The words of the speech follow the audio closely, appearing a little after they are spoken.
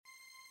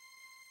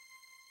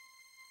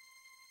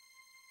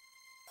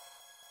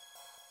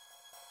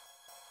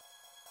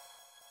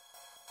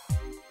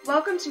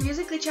Welcome to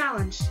Musically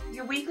Challenged,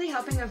 your weekly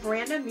helping of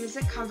random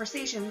music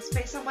conversations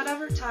based on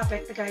whatever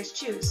topic the guys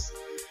choose.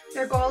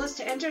 Their goal is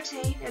to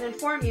entertain and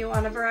inform you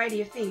on a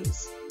variety of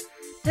themes.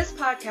 This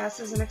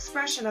podcast is an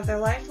expression of their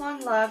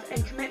lifelong love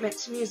and commitment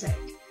to music.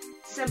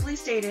 Simply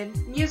stated,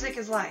 music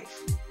is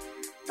life.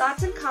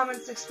 Thoughts and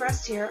comments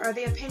expressed here are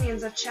the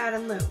opinions of Chad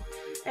and Lou,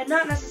 and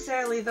not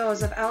necessarily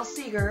those of Al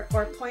Seeger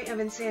or Point of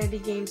Insanity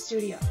Game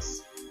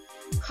Studios.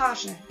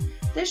 Caution,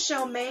 this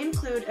show may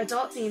include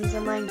adult themes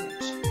and language.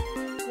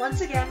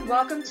 Once again,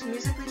 welcome to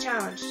Musically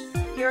Challenged.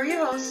 Here are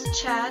your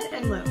hosts, Chad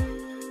and Lou.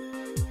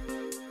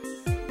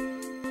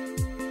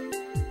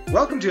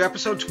 Welcome to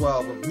episode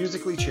 12 of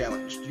Musically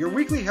Challenged, your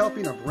weekly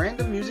helping of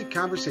random music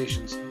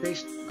conversations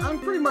based on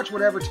pretty much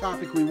whatever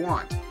topic we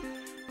want.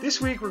 This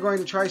week we're going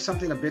to try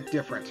something a bit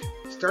different.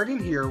 Starting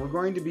here, we're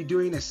going to be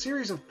doing a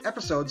series of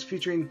episodes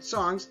featuring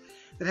songs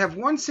that have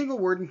one single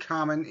word in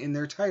common in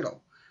their title.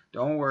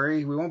 Don't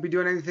worry, we won't be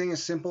doing anything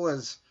as simple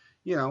as,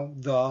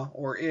 the,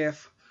 or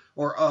if,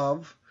 or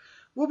of.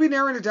 We'll be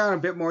narrowing it down a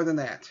bit more than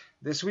that.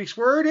 This week's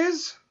word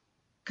is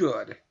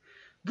good.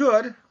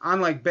 Good,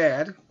 unlike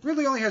bad,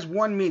 really only has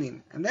one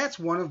meaning, and that's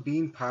one of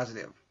being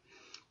positive.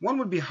 One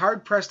would be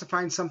hard-pressed to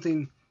find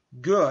something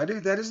good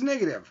that is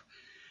negative.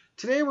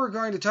 Today we're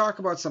going to talk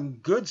about some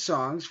good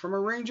songs from a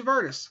range of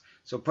artists.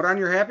 So put on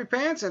your happy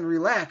pants and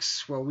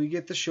relax while we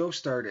get the show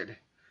started.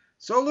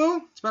 So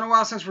Lou, it's been a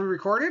while since we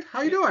recorded.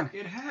 How you doing?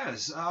 It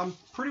has.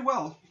 Pretty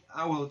well.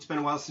 Well, it's been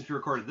a while since we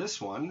recorded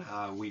this one.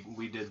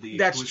 We did the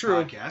That's Blues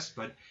true. podcast,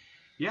 but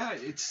yeah,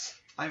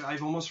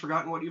 I've almost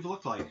forgotten what you've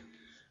looked like.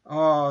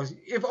 Oh,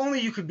 if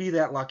only you could be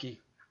that lucky.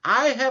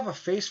 I have a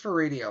face for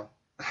radio.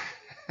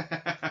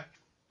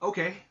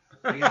 Okay.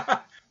 Yeah.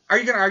 Are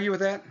you going to argue with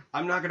that?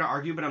 I'm not going to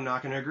argue, but I'm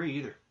not going to agree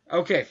either.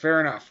 Okay,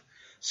 fair enough.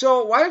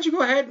 So why don't you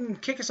go ahead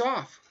and kick us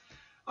off?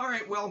 All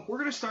right, well, we're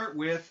going to start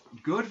with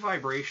Good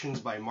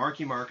Vibrations by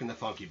Marky Mark and the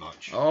Funky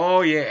Bunch.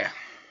 Oh, yeah.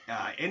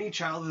 Any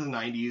child of the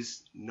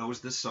 90s knows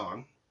this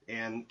song,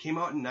 and came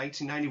out in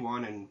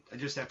 1991, and I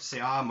just have to say,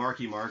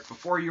 Marky Mark,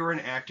 before you were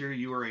an actor,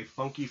 you were a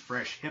funky,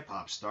 fresh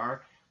hip-hop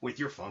star with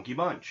your Funky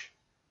Bunch.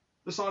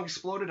 The song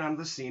exploded onto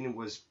the scene and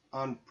was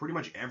on pretty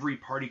much every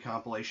party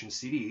compilation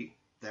CD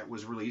that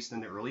was released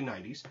in the early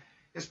 90s,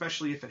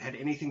 especially if it had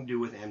anything to do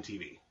with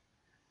MTV.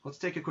 Let's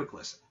take a quick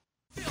listen.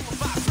 Feel the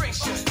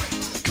vibration.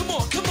 Come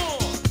on, come on.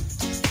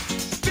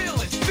 Feel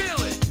it,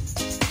 feel it.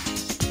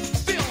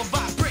 Feel the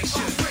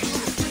vibration.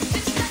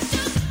 It's such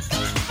a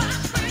good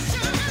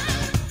vibration.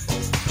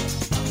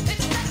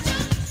 It's such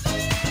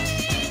a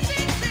sweet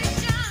sensation.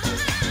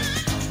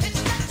 It's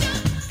such a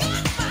good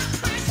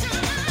vibration.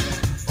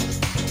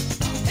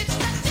 It's such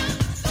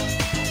a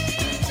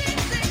sweet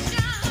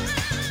sensation.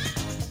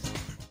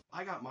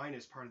 I got mine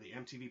as part of the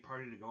MTV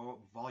Party to Go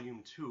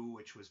Volume 2,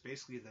 which was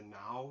basically the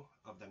Now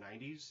of the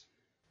 90s.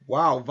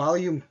 Wow,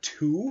 Volume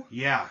 2?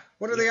 Yeah.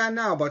 What are they on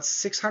now, about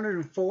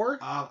 604?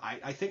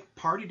 I think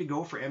Party to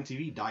Go for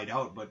MTV died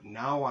out, but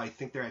now I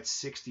think they're at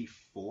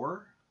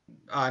 64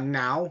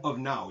 Now? of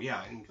Now,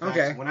 yeah. In fact,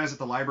 Okay. when I was at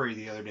the library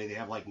the other day, they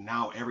have like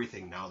Now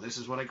everything. Now this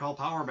is what I call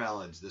power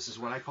ballads. This is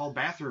what I call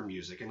bathroom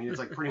music. I mean, it's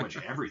like pretty much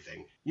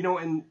everything.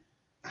 And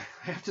I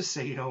have to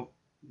say,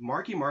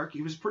 Marky Mark,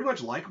 he was pretty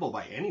much likable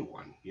by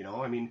anyone,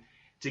 I mean,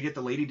 to get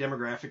the lady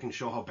demographic and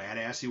show how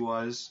badass he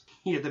was.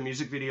 He had the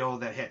music video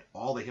that hit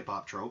all the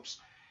hip-hop tropes.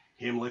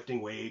 Him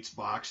lifting weights,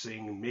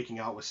 boxing, making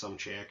out with some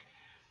chick.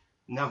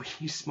 Now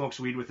he smokes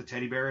weed with a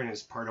teddy bear and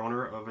is part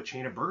owner of a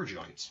chain of burger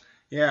joints.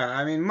 Yeah,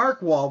 I mean,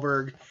 Mark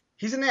Wahlberg,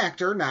 he's an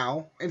actor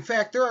now. In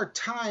fact, there are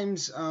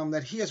times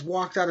that he has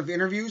walked out of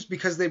interviews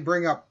because they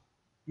bring up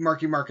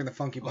Marky Mark and the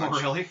Funky Bunch.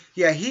 Oh, really?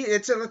 Yeah,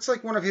 it's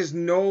like one of his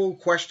no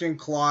question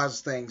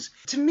clause things.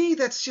 To me,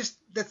 that's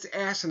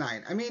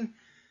asinine. I mean,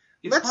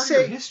 It's let's part say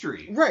of your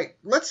history. Right.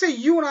 Let's say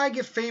you and I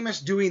get famous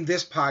doing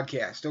this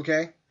podcast,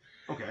 okay?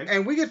 Okay.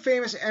 And we get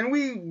famous and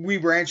we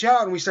branch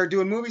out and we start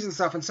doing movies and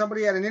stuff, and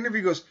somebody at an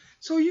interview goes,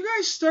 "So you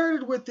guys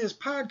started with this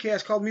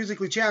podcast called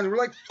Musically Challenged." We're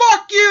like,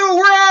 "Fuck you,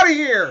 we're out of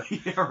here."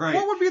 Yeah, right.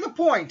 What would be the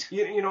point?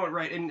 You know,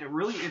 right, and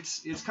really,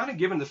 it's kind of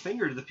giving the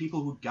finger to the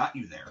people who got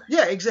you there.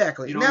 Yeah,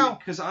 exactly. Now,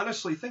 because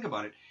honestly, think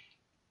about it.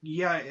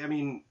 Yeah, I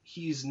mean,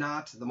 he's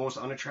not the most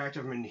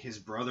unattractive. I mean, his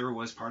brother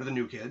was part of the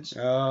New Kids.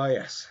 oh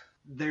yes,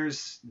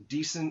 There's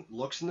decent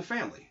looks in the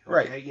family.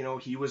 Right. Okay?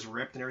 He was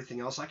ripped and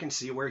everything else. I can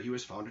see where he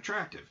was found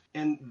attractive.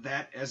 And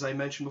that, as I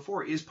mentioned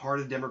before, is part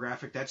of the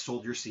demographic that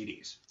sold your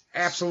CDs.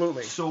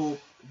 absolutely. So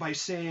by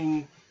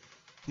saying,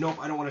 nope,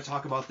 I don't want to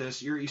talk about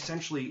this, you're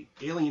essentially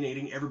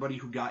alienating everybody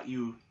who got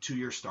you to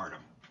your stardom.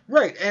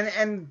 Right,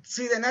 and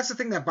see, and that's the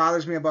thing that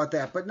bothers me about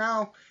that. But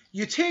now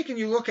you take and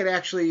you look at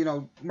actually,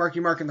 Marky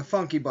Mark and the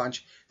Funky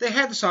Bunch. They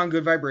had the song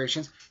Good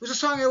Vibrations. It was a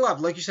song I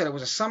loved. Like you said, it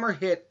was a summer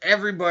hit.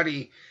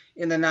 Everybody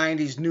in the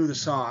 90s knew the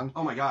song.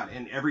 Oh my God!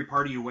 And every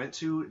party you went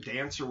to,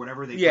 dance or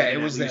whatever, they Yeah, played it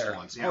at was least there.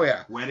 once. Oh,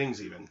 yeah.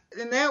 Weddings even.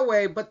 In that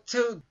way,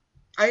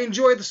 I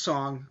enjoy the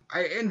song.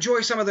 I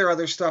enjoy some of their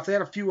other stuff. They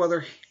had a few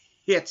other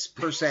hits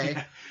per se.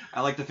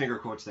 I like the finger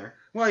quotes there.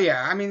 Well,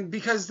 yeah, I mean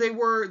because they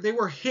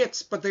were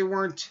hits, but they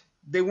weren't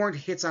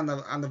hits on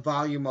the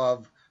volume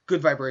of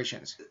Good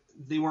Vibrations.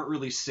 They weren't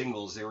really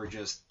singles. They were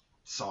just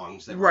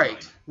songs that were Right,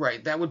 good.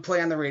 right. That would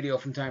play on the radio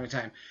from time to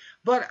time.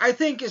 But I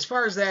think as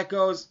far as that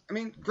goes, I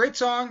mean, great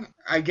song.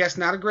 I guess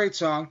not a great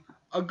song.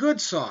 A good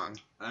song.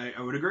 I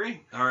would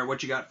agree. All right,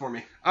 what you got for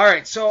me? All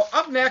right, so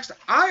up next,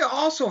 I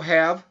also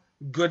have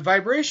Good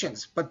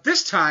Vibrations, but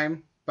this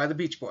time by the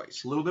Beach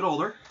Boys. A little bit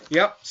older.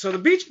 Yep, so the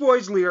Beach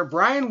Boys leader,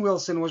 Brian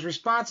Wilson, was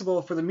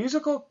responsible for the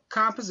musical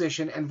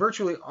composition and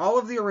virtually all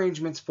of the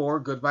arrangements for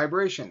Good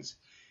Vibrations.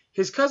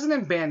 His cousin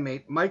and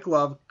bandmate, Mike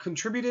Love,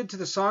 contributed to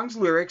the song's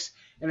lyrics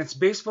and its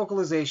bass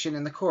vocalization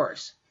in the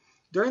chorus.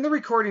 During the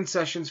recording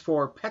sessions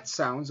for Pet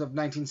Sounds of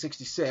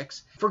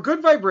 1966, for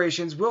Good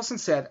Vibrations, Wilson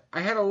said,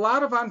 "I had a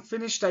lot of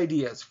unfinished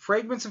ideas,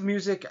 fragments of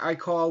music I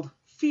called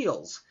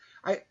feels."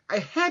 I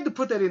had to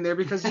put that in there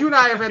because you and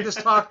I have had this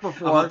talk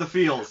before. About the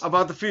feels.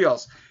 About the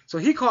feels. So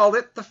he called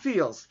it the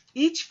feels.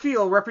 Each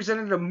feel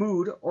represented a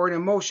mood or an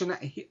emotion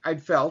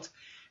I'd felt,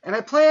 and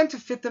I planned to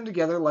fit them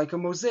together like a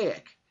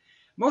mosaic.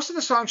 Most of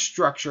the song's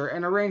structure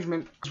and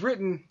arrangement was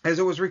written as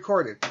it was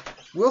recorded.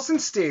 Wilson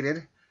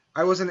stated,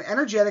 "I was an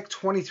energetic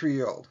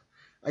 23-year-old.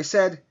 I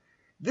said,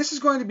 this is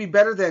going to be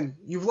better than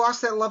You've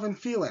Lost That Lovin'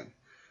 Feeling."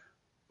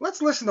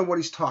 Let's listen to what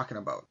he's talking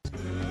about.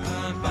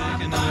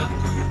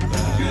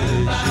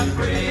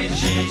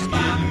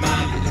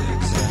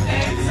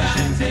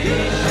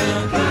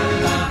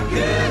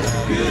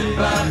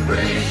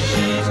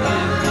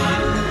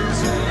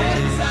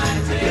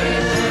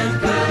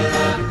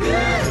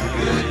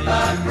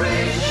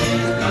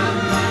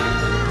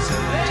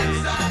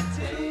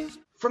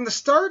 From the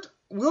start,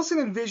 Wilson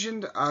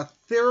envisioned a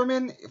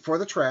theremin for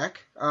the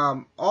track.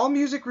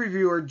 All-Music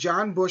reviewer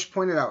John Bush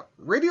pointed out,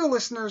 radio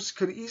listeners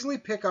could easily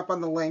pick up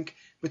on the link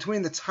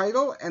between the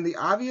title and the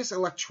obvious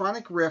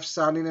electronic riff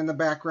sounding in the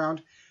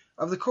background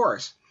of the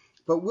chorus.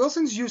 But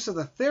Wilson's use of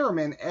the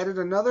theremin added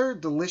another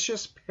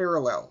delicious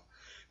parallel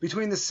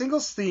between the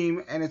single's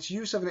theme and its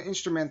use of an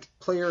instrument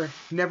player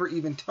never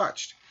even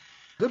touched.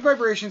 Good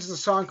Vibrations is a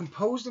song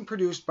composed and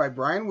produced by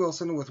Brian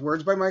Wilson with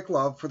words by Mike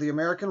Love for the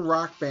American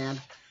rock band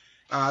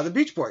the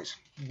Beach Boys.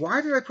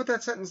 Why did I put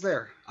that sentence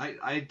there?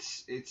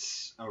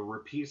 It's a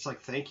repeat. It's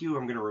like, thank you.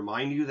 I'm going to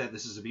remind you that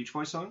this is a Beach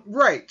Boys song.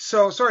 Right.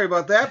 So sorry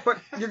about that, but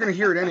you're going to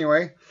hear it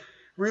anyway.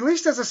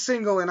 Released as a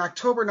single in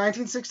October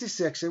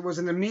 1966, it was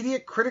an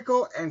immediate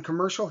critical and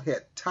commercial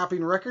hit,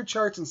 topping record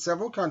charts in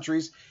several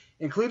countries,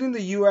 including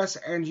the US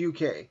and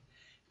UK.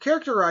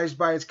 Characterized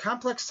by its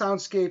complex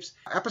soundscapes,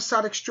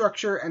 episodic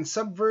structure, and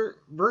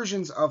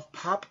subversions of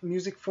pop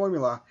music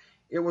formula,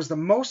 it was the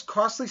most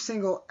costly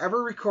single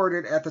ever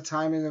recorded at the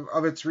time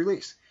of its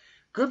release.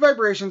 Good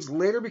Vibrations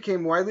later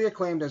became widely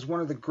acclaimed as one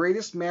of the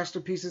greatest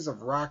masterpieces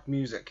of rock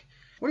music.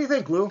 What do you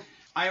think, Lou?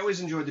 I always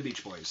enjoyed the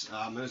Beach Boys.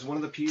 It was one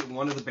of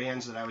the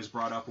bands that I was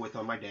brought up with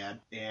on my dad,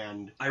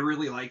 and I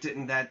really liked it.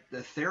 And that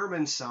the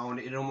theremin sound,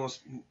 it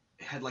almost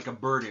had like a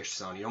birdish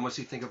sound. You almost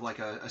think of like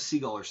a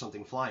seagull or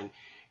something flying.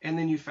 And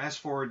then you fast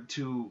forward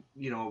to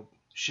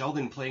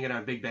Sheldon playing it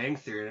on Big Bang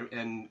Theory,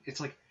 and it's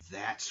like,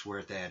 that's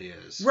where that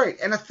is. Right,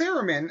 and a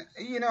theremin,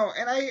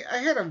 and I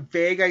had a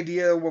vague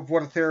idea of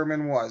what a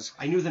theremin was.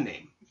 I knew the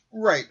name.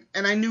 Right,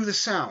 and I knew the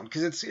sound,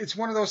 because it's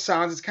one of those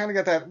sounds, it's kind of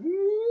got that...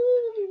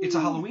 It's a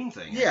Halloween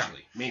thing,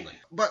 actually, mainly.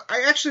 But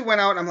I actually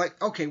went out and I'm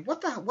like, okay,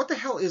 what the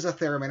hell is a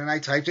theremin? And I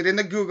typed it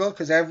into Google,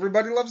 because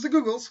everybody loves the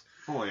Googles.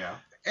 Oh, yeah.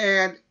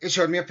 And it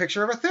showed me a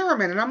picture of a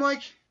theremin, and I'm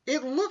like,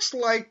 it looks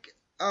like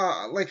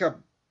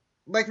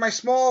my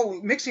small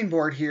mixing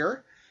board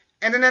here,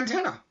 and an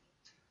antenna.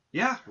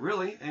 Yeah,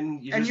 really.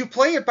 And you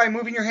play it by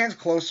moving your hands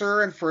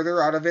closer and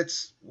further out of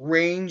its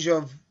range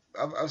of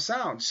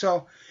sound.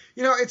 So,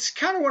 it's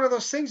kind of one of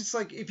those things. It's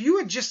like if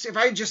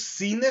I had just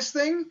seen this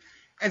thing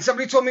and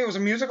somebody told me it was a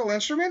musical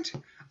instrument,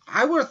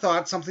 I would have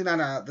thought something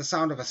on the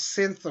sound of a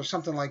synth or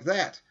something like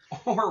that.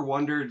 Or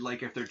wondered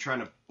like if they're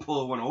trying to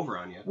pull one over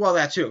on you. Well,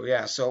 that too,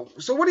 yeah. So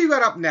what do you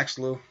got up next,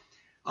 Lou?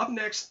 Up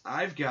next,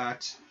 I've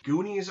got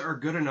Goonies Are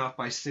Good Enough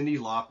by Cyndi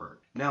Lauper.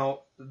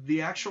 Now,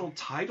 the actual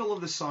title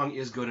of the song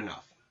is Good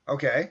Enough.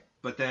 Okay.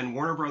 But then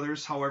Warner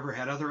Brothers, however,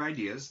 had other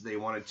ideas. They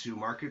wanted to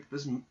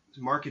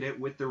market it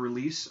with the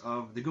release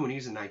of The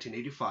Goonies in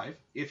 1985.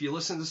 If you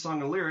listen to the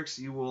song and lyrics,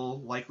 you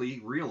will likely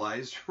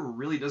realize it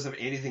really doesn't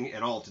have anything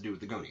at all to do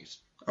with The Goonies.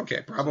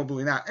 Okay,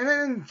 probably not. And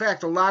in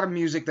fact, a lot of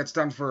music that's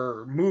done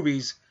for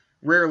movies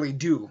rarely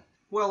do.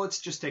 Well, let's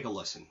just take a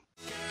listen.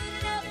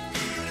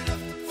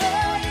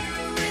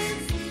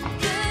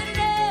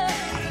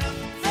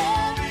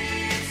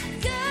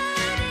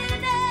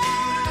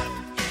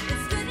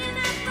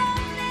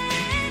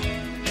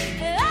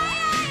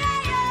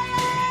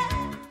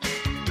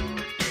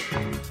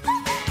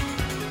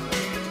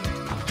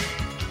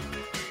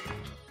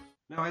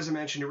 Now, as I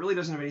mentioned, it really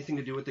doesn't have anything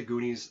to do with the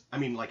Goonies,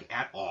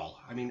 at all.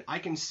 I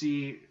can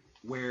see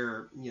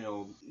where,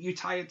 you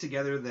tie it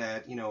together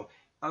that,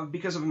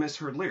 because of a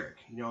misheard lyric.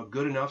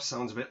 Good enough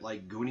sounds a bit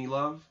like Goonie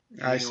Love.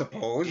 I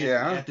suppose,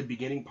 yeah. At the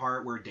beginning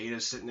part where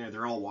Data's sitting there,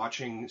 they're all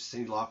watching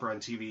Cyndi Lauper on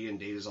TV, and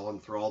Data's all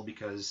enthralled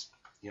because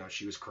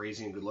she was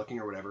crazy and good looking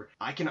or whatever.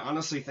 I can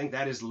honestly think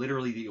that is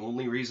literally the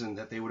only reason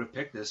that they would have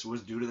picked this,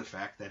 was due to the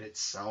fact that it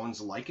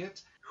sounds like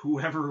it.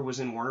 Whoever was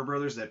in Warner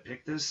Brothers that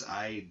picked this,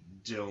 I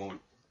don't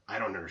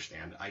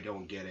understand. I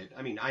don't get it.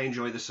 I mean, I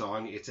enjoy the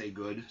song. It's a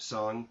good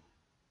song,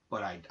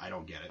 but I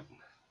don't get it.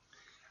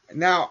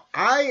 Now,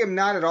 I am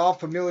not at all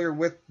familiar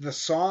with the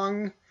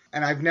song,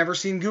 and I've never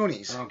seen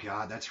Goonies. Oh,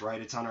 God, that's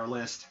right. It's on our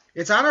list.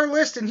 It's on our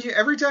list, and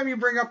every time you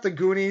bring up the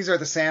Goonies or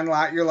the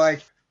Sandlot, you're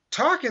like,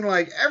 talking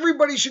like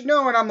everybody should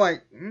know, and I'm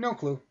like, no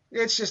clue.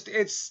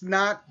 It's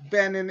not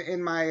been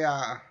in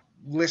my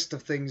list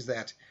of things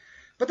that...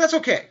 But that's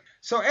okay.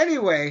 So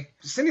anyway,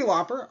 Cyndi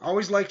Lauper,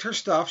 always liked her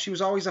stuff. She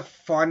was always a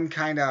fun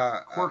kind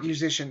of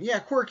musician. Yeah,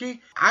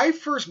 quirky. My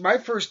first time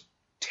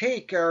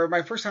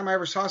I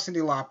ever saw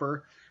Cyndi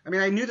Lauper, I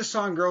mean, I knew the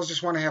song Girls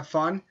Just Want to Have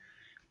Fun,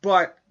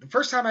 but the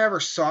first time I ever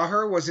saw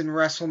her was in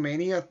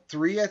WrestleMania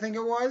 3, I think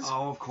it was.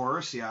 Oh, of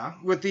course, yeah.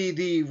 With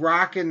the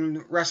rock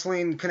and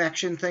wrestling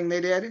connection thing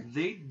they did.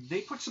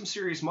 They put some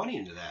serious money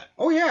into that.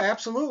 Oh, yeah,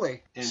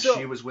 absolutely. And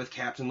she was with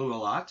Captain Lou a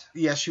lot.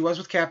 Yes, she was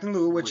with Captain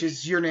Lou, which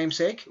is your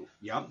namesake.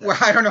 Yep. Well,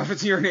 I don't know if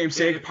it's your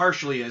namesake. It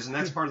partially is, and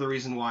that's part of the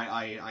reason why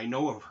I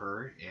know of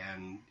her,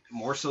 and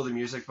more so the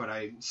music, but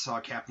I saw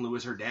Captain Lou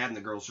as her dad, and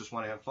the Girls Just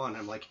Want to Have Fun.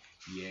 I'm like,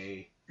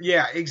 yay.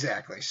 Yeah,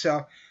 exactly.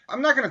 So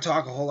I'm not going to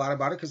talk a whole lot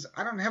about it because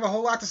I don't have a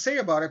whole lot to say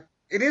about it.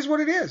 It is what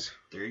it is.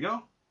 There you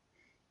go.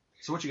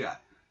 So what you got?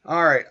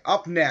 All right,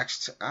 up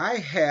next, I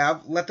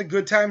have Let the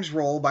Good Times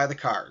Roll by the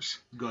Cars.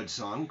 Good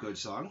song, good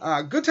song.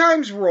 Good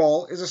Times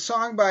Roll is a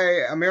song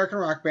by American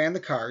rock band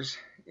The Cars,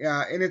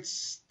 and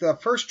it's the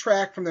first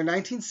track from their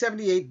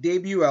 1978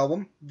 debut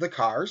album, The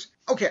Cars.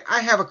 Okay,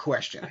 I have a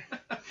question.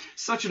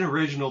 Such an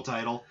original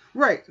title.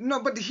 Right.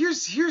 No, but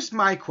here's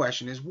my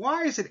question is,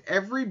 why is it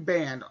every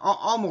band,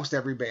 almost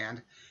every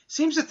band,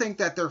 seems to think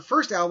that their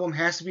first album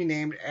has to be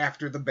named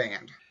after the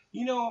band?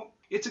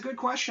 It's a good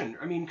question.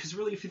 I mean, because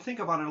really, if you think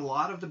about it, a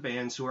lot of the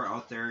bands who are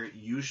out there,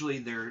 usually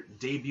their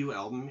debut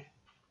album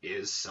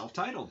is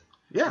self-titled.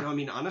 Yeah. I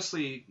mean,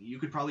 honestly, you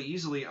could probably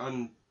easily,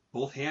 on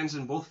both hands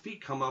and both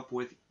feet, come up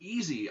with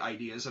easy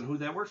ideas on who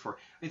that worked for.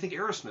 I think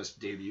Aerosmith's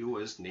debut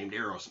was named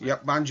Aerosmith.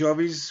 Yep, Bon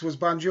Jovi's was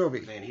Bon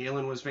Jovi. Van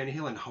Halen was Van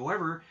Halen.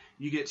 However,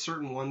 you get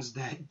certain ones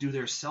that do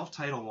their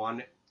self-titled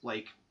one,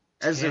 like...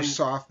 As their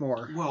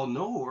sophomore. Well,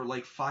 no, or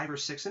like 5 or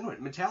 6 into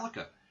it.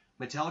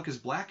 Metallica's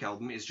Black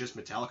Album is just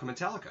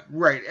Metallica.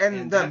 Right,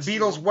 and the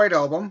Beatles' White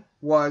Album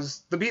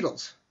was the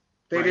Beatles.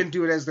 They didn't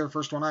do it as their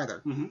first one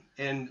either. Mm-hmm.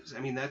 And, I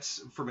mean,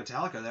 that's, for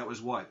Metallica, that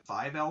was what,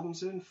 5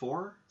 albums in?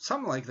 4?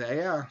 Something like that,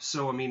 yeah.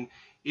 So, I mean,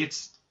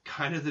 it's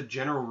kind of the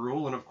general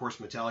rule, and of course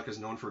Metallica's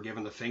known for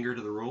giving the finger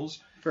to the rules.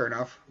 Fair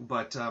enough.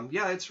 But,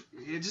 yeah, it's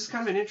just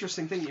kind of an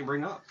interesting thing you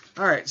bring up.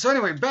 All right, so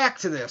anyway, back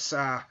to this.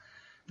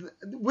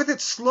 With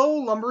its slow,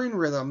 lumbering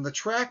rhythm, the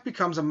track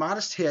becomes a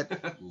modest hit.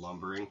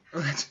 Lumbering.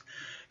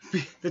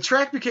 The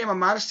track became a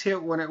modest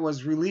hit when it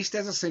was released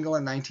as a single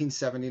in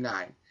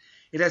 1979.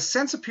 It has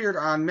since appeared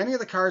on many of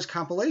the Cars'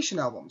 compilation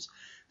albums.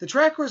 The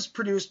track was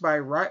produced by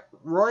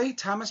Roy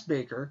Thomas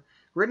Baker,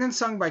 written and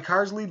sung by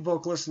Cars' lead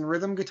vocalist and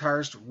rhythm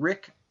guitarist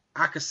Rick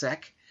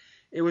Ocasek.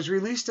 It was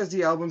released as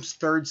the album's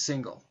third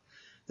single.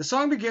 The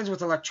song begins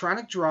with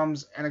electronic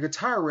drums and a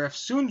guitar riff,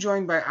 soon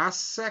joined by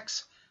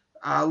Ocasek's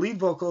lead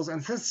vocals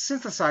and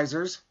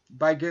synthesizers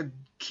by good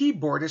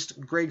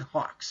keyboardist Greg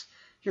Hawkes.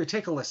 Here,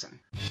 take a listen.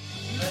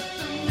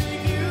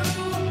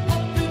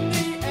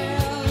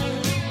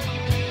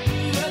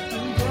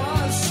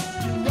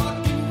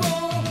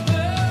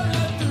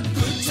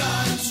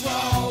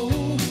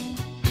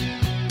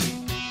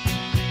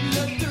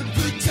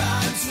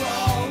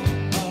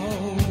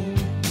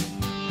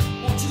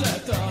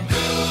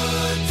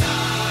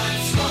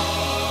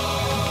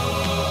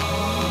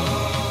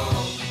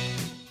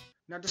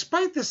 Now,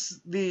 despite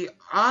the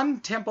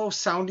on-tempo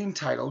sounding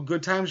title,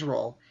 Good Times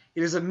Roll,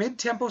 it is a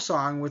mid-tempo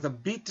song with a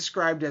beat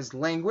described as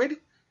languid,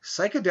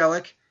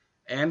 psychedelic,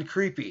 and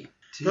creepy.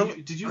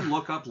 Did you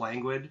look up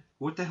languid?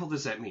 What the hell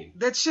does that mean?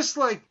 That's just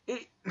like...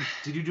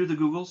 Did you do the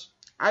Googles?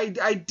 I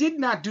did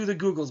not do the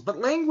Googles, but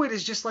languid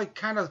is just like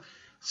kind of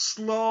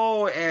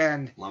slow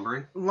and...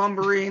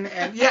 Lumbering,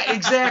 and... Yeah,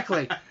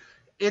 exactly.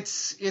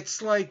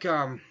 It's like...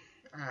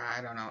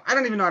 I don't know. I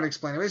don't even know how to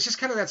explain it. It's just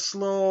kind of that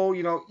slow,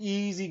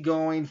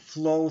 easy-going,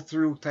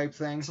 flow-through type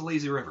thing. It's a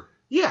lazy river.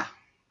 Yeah.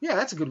 Yeah,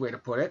 that's a good way to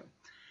put it.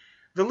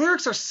 The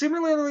lyrics are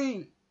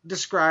similarly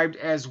described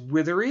as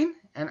withering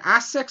and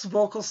Ocasek's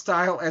vocal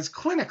style as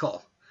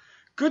clinical.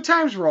 Good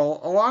Times Roll,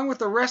 along with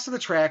the rest of the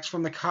tracks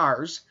from the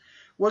Cars,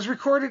 was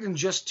recorded in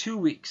just 2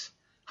 weeks.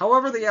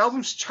 However, the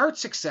album's chart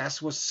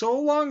success was so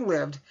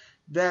long-lived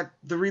that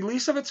the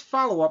release of its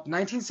follow-up,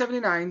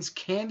 1979's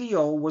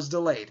Candy-O, was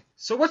delayed.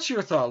 So what's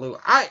your thought, Lou?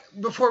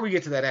 Before we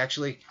get to that,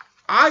 actually,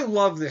 I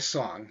love this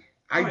song.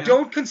 I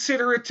don't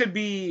consider it to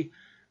be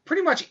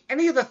pretty much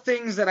any of the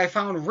things that I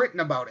found written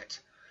about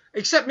it,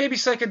 except maybe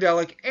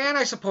psychedelic, and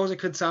I suppose it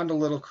could sound a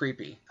little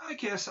creepy. I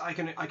guess I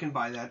can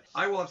buy that.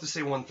 I will have to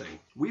say one thing.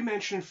 We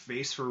mentioned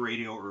Face for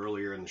Radio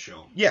earlier in the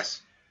show.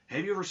 Yes.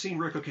 Have you ever seen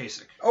Rick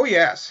Ocasek? Oh,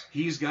 yes.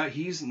 He's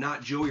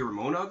not Joey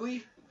Ramone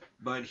ugly,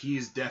 but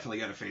he's definitely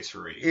got a face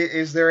for radio.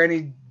 Is there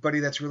anybody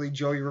that's really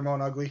Joey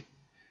Ramone ugly?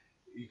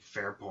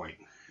 Fair point.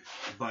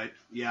 But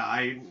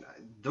yeah,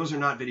 those are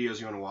not videos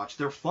you want to watch.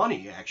 They're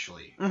funny,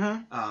 actually.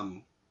 Mm-hmm.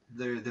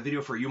 The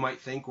video for You Might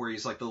Think, where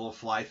he's like the little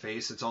fly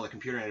face, it's all the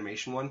computer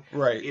animation one.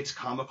 Right. It's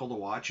comical to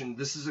watch, and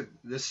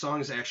this song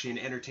is actually an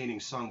entertaining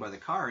song by the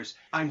Cars.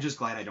 I'm just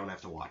glad I don't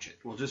have to watch it.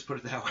 We'll just put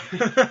it that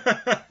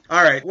way.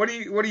 All right. What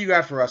do you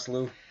got for us,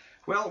 Lou?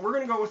 Well, we're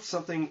gonna go with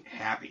something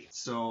happy.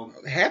 So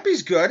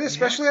Happy's good,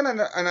 especially on an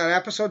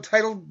episode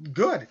titled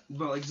 "Good."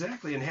 well,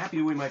 exactly, and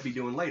happy we might be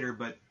doing later,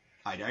 but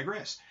I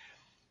digress.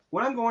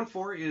 What I'm going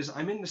for is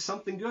I'm into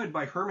Something Good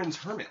by Herman's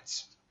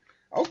Hermits.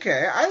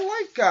 Okay,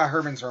 I like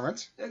Herman's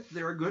Hermits.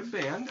 They're a good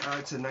band.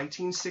 It's a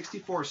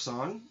 1964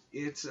 song.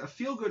 It's a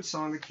feel-good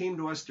song that came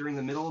to us during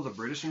the middle of the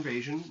British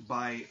invasion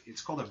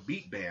it's called a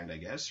beat band, I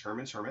guess,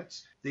 Herman's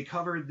Hermits. They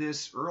covered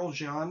this Earl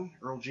Jean?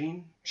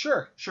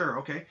 Sure,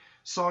 Okay.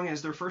 Song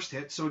as their first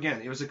hit. So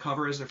again, it was a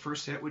cover as their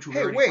first hit, which we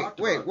Hey, already talked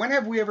about. When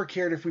have we ever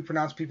cared if we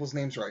pronounce people's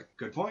names right?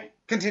 Good point.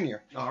 Continue.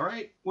 All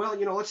right. Well,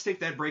 let's take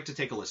that break to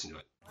take a listen to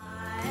it.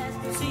 I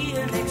asked to see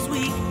her next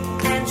week,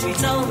 and she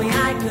told me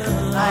I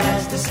could. I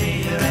asked to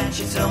see her, and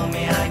she told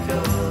me I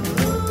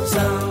could.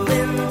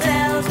 Something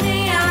tells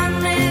me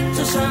I'm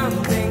into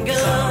something good.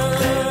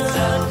 Something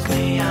tells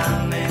me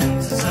I'm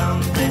into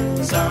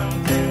something.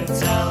 Something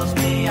tells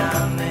me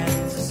I'm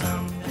into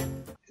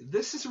something.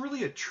 This is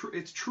really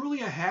it's truly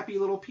a happy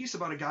little piece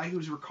about a guy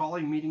who's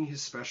recalling meeting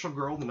his special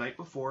girl the night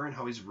before and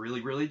how he's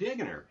really, really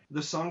digging her.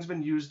 The song's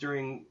been used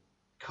during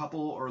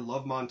couple or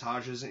love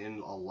montages in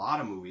a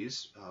lot of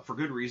movies for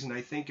good reason.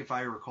 I think if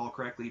I recall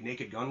correctly,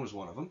 Naked Gun was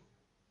one of them.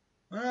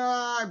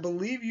 I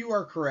believe you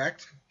are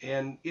correct.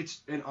 And it's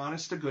an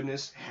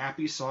honest-to-goodness,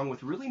 happy song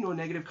with really no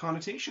negative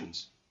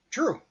connotations.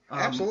 True,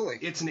 absolutely.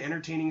 It's an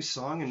entertaining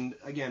song, and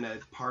again, a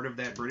part of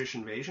that British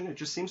invasion. It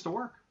just seems to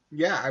work.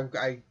 Yeah,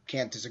 I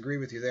can't disagree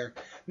with you there.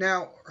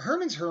 Now,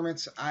 Herman's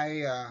Hermits,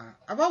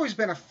 I've always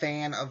been a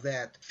fan of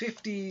that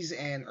 50s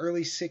and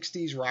early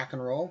 60s rock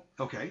and roll.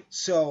 Okay.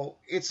 So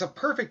it's a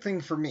perfect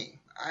thing for me.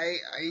 I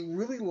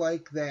really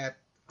like that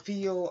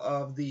feel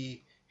of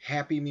the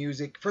happy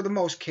music for the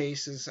most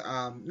cases.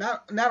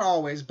 Not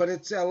always, but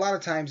it's a lot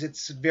of times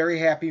it's very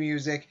happy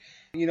music.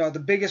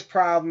 The biggest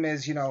problem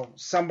is,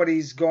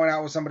 somebody's going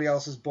out with somebody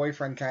else's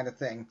boyfriend kind of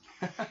thing.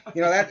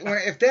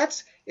 If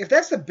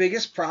that's the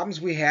biggest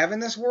problems we have in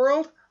this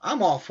world,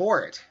 I'm all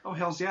for it. Oh,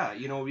 hells yeah.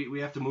 We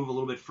have to move a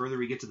little bit further.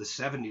 We get to the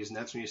 70s, and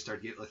that's when you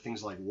start getting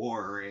things like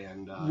War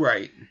and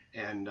right.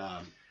 And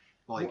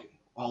like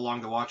All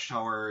Along the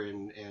Watchtower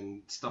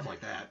and stuff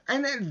like that.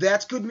 And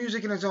that's good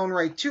music in its own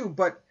right too,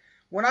 but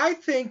when I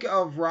think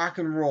of rock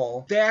and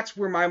roll, that's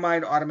where my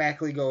mind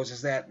automatically goes,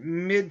 is that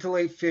mid to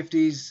late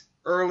 50s,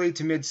 early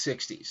to mid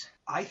 60s.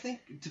 I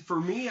think, for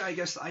me, I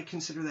guess I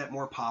consider that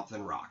more pop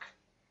than rock,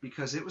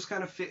 because it was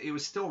it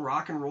was still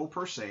rock and roll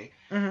per se,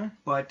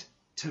 but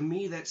to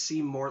me that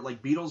seemed more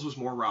like Beatles was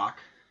more rock,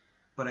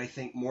 but I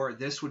think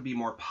this would be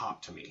more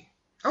pop to me.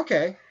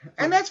 Okay,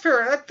 and that's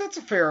fair. That's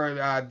a fair,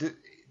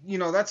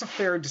 that's a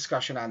fair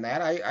discussion on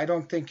that. I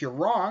don't think you're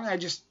wrong. I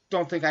just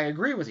don't think I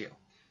agree with you.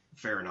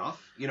 Fair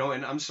enough.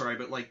 And I'm sorry,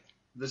 but like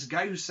this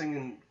guy who's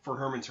singing for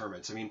Herman's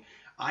Hermits, I mean,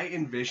 I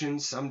envision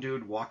some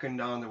dude walking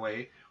down the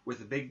way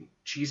with a big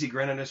cheesy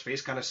grin on his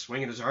face, kind of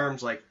swinging his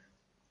arms like,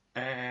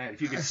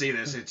 if you could see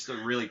this, it's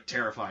really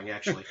terrifying,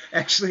 actually.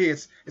 Actually,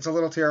 it's a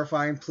little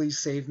terrifying. Please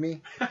save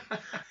me.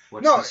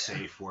 What's the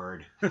safe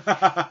word?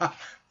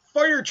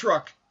 Fire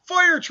truck.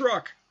 Fire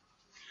truck.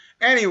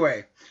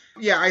 Anyway,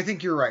 yeah, I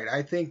think you're right.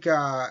 I think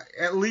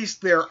at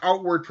least their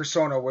outward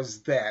persona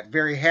was that.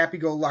 Very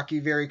happy-go-lucky,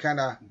 very kind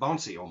of...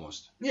 bouncy,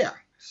 almost. Yeah.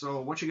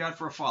 So what you got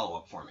for a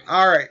follow-up for me?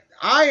 All right.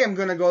 I am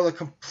going to go the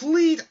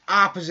complete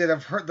opposite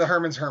of the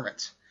Herman's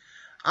Hermits.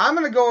 I'm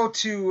going to go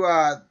to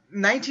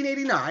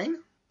 1989.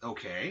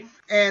 Okay.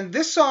 And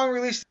this song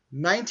released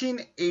in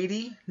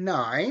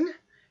 1989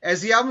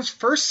 as the album's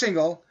first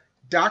single.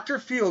 Dr.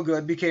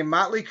 Feelgood became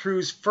Motley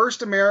Crue's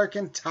first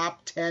American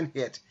top 10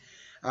 hit,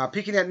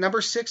 peaking at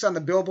number 6 on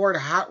the Billboard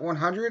Hot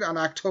 100 on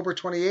October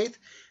 28th,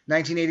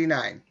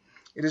 1989.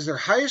 It is their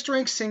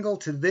highest-ranked single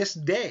to this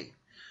day.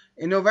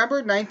 In November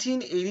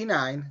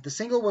 1989, the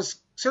single was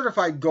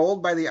certified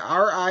gold by the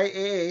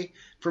RIAA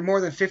for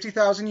more than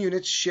 50,000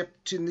 units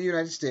shipped to the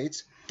United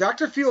States.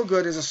 Dr.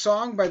 Feelgood is a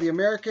song by the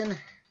American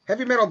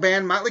heavy metal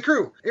band Motley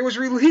Crue. It was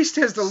released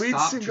as the lead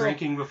single... Stop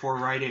drinking before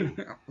writing.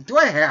 Do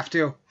I have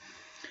to?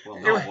 Well,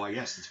 no, I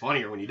guess it's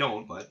funnier when you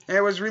don't, but...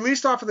 It was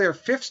released off of their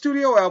 5th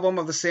studio album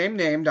of the same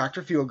name,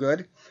 Dr.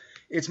 Feelgood.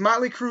 It's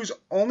Motley Crue's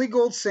only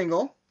gold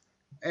single,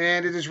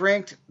 and it is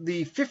ranked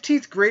the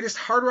 15th greatest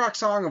hard rock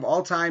song of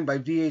all time by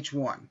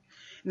VH1.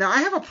 Now,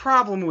 I have a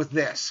problem with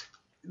this.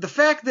 The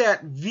fact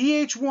that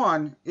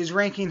VH1 is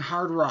ranking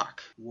hard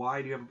rock.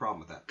 Why do you have a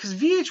problem with that? Because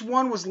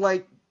VH1 was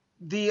like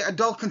the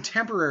adult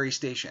contemporary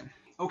station.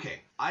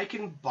 Okay, I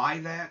can buy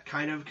that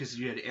kind of, because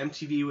you had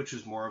MTV, which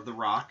was more of the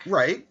rock.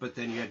 Right. But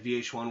then you had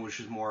VH1, which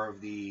was more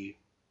of the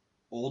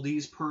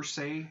oldies, per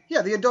se.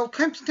 Yeah, the adult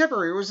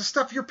contemporary was the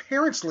stuff your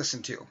parents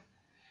listened to.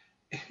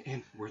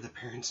 And we're the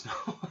parents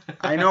now.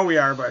 I know we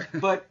are, but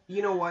But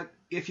you know what?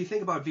 If you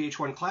think about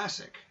VH1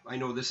 Classic, I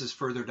know this is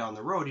further down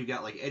the road. You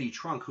got like Eddie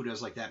Trunk, who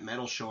does like that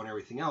metal show and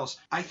everything else.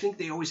 I think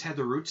they always had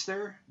the roots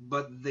there,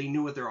 but they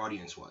knew what their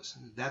audience was.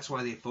 That's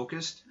why they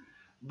focused.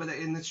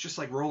 And it's just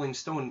like Rolling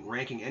Stone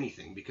ranking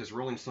anything, because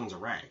Rolling Stone's a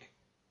rag.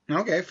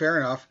 Okay, fair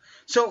enough.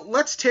 So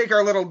let's take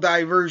our little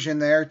diversion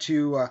there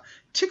to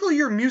tickle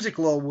your music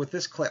lobe with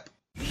this clip.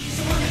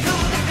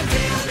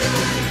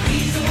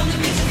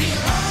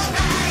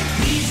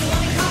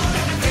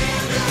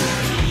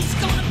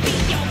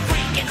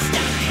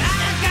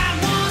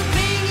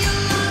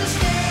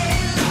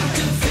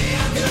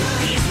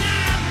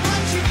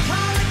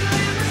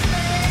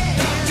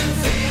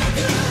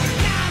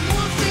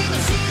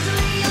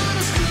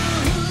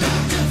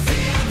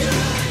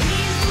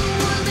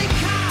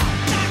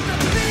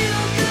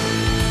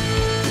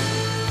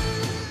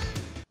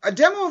 A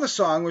demo of the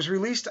song was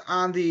released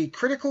on the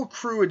Critical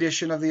Crew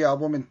edition of the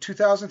album in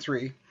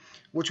 2003,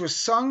 which was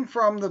sung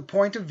from the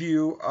point of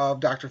view of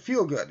Dr.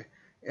 Feelgood.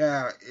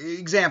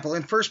 Example,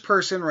 in first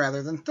person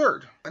rather than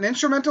third. An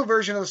instrumental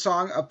version of the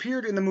song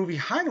appeared in the movie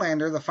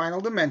Highlander, The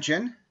Final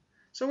Dimension.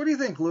 So what do you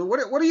think, Lou?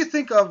 What do you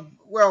think of,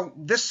 well,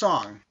 this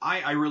song?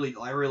 I really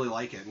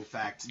like it. In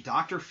fact,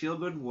 Dr.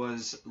 Feelgood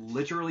was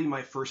literally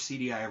my first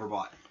CD I ever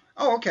bought.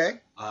 Oh, okay.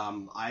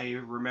 I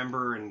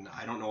remember, and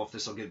I don't know if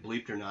this will get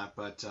bleeped or not,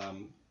 but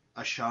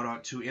a shout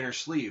out to Inner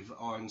Sleeve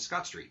on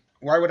Scott Street.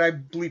 Why would I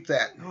bleep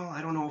that? Well,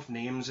 I don't know if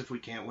we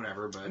can't,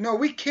 whatever, but... No,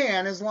 we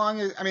can, as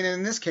long as... I mean,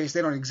 in this case,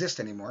 they don't exist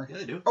anymore. Yeah,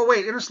 they do. Oh,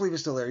 wait, Inner Sleeve is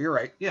still there. You're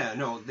right. Yeah,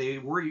 no, they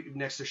were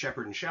next to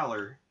Shepherd and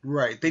Schaller.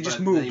 Right, they just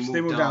but moved. They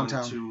moved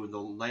downtown. to the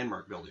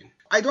Landmark building.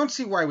 I don't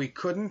see why we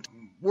couldn't.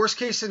 Worst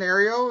case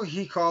scenario,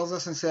 he calls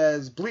us and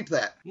says, bleep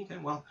that. Okay,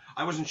 well,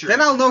 I wasn't sure.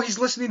 Then I'll know he's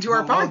listening to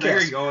our well, podcast.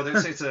 There you go.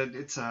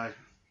 It's a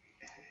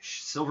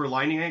silver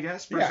lining, I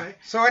guess, per se.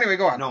 So anyway,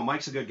 go on. No,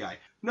 Mike's a good guy.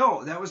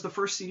 No, that was the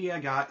first CD I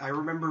got. I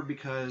remember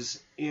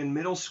because in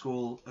middle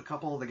school, a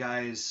couple of the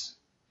guys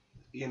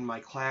in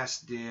my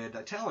class did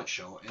a talent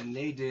show, and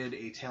they did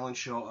a talent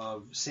show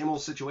of Same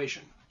Old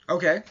Situation.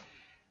 Okay.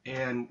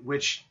 And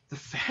which, the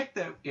fact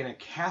that in a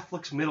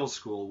Catholic middle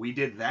school we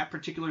did that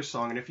particular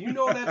song, and if you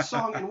know that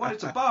song and what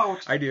it's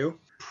about, I do.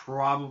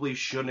 Probably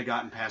shouldn't have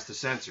gotten past the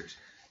censors.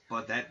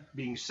 But that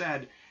being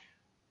said,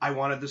 I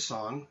wanted the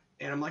song,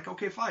 and I'm like,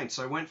 okay, fine.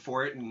 So I went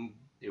for it, and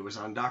it was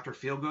on Dr.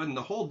 Feelgood, and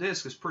the whole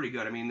disc is pretty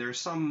good. I mean, there's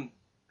some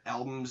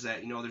albums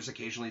that, there's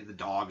occasionally the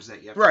dogs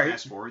that you have to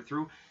fast forward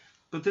through.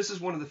 But this is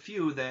one of the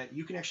few that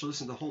you can actually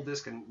listen to the whole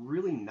disc and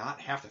really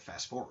not have to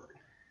fast forward.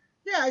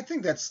 Yeah, I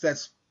think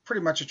that's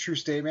pretty much a true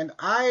statement.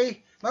 My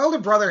older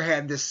brother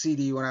had this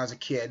CD when I was a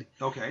kid.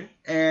 Okay.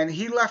 And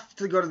he left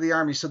to go to the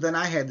Army, so then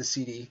I had the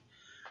CD.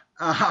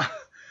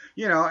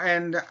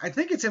 And I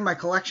think it's in my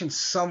collection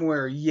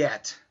somewhere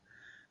yet.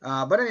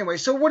 But anyway,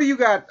 so what do you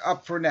got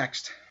up for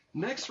next?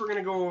 Next, we're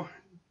going to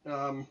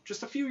go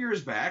just a few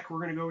years back. We're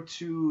going to go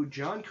to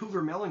John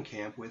Cougar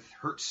Mellencamp with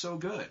Hurts So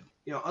Good.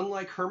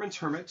 Unlike Herman's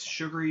Hermits'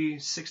 sugary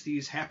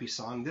 60s happy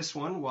song, this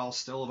one, while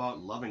still about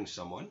loving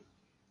someone,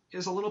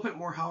 is a little bit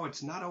more how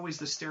it's not always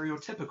the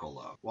stereotypical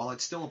love. While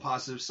it's still a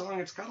positive song,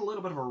 it's got a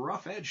little bit of a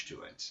rough edge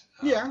to it.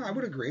 Yeah, I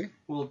would agree.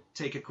 We'll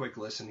take a quick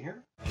listen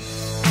here.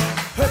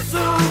 Hurts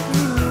so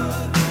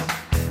good.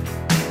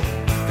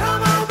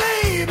 Come on,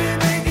 baby,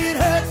 make it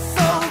hurt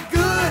so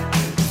good.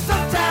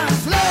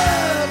 Sometimes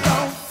love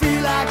don't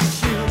feel like it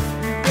should,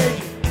 baby.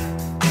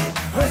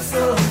 Hurts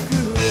so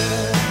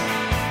good.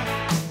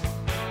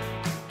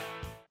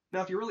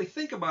 Now, if you really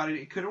think about it,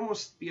 it could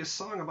almost be a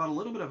song about a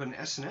little bit of an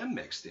S&M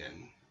mixed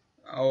in.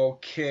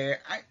 Okay,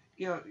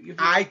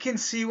 I can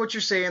see what you're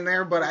saying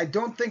there, but I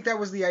don't think that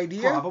was the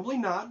idea. Probably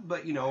not,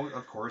 but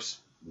of course,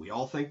 we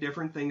all think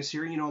different things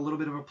here. A little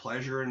bit of a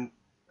pleasure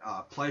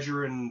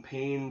and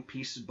pain,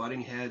 pieces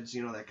butting heads,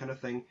 that kind of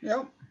thing.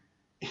 Yep.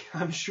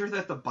 I'm sure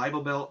that the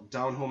Bible Belt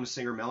down home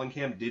singer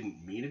Mellencamp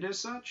didn't mean it as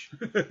such,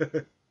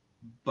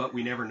 but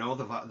we never know.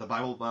 The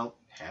Bible Belt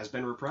has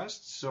been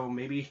repressed, so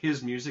maybe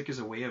his music is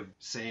a way of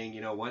saying,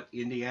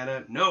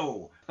 Indiana,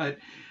 no. But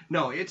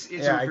no, it's a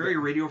very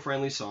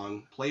radio-friendly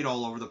song, played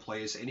all over the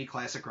place. Any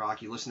classic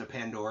rock, you listen to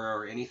Pandora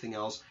or anything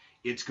else,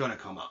 it's going to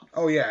come up.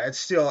 Oh, yeah, it's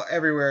still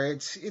everywhere.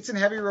 It's in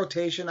heavy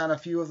rotation on a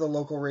few of the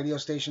local radio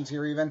stations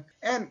here even,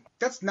 and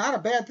that's not a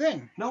bad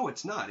thing. No,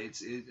 it's not.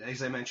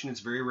 As I mentioned,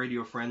 it's very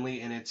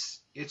radio-friendly, and it's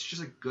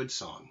just a good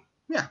song.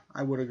 Yeah,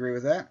 I would agree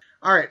with that.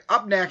 All right,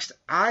 up next,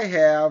 I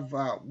have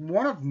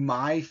one of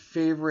my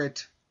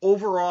favorite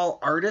overall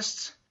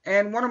artists,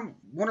 and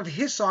one of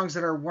his songs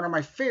that are one of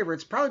my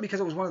favorites, probably because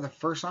it was one of the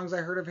first songs I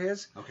heard of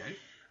his. Okay.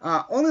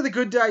 Only the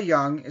Good Die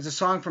Young is a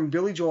song from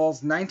Billy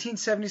Joel's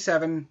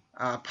 1977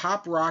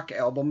 pop rock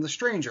album, The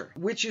Stranger,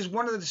 which is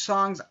one of the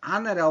songs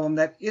on that album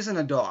that isn't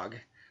a dog.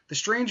 The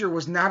Stranger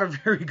was not a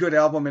very good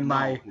album in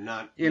my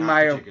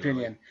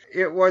opinion.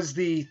 It was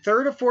the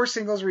third of 4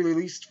 singles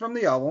released from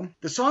the album.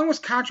 The song was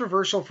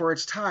controversial for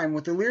its time,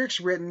 with the lyrics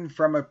written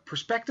from a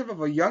perspective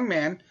of a young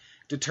man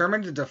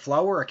determined to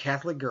deflower a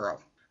Catholic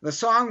girl. The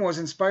song was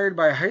inspired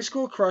by a high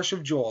school crush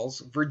of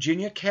Joel's,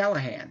 Virginia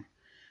Callahan.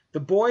 The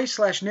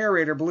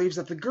boy/narrator believes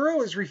that the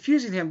girl is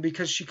refusing him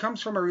because she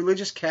comes from a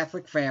religious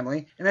Catholic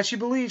family and that she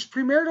believes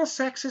premarital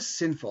sex is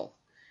sinful.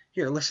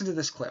 Here, listen to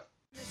this clip.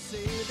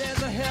 Say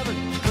there's a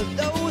heaven for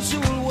those who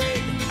will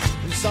wait.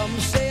 And some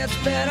say it's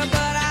better,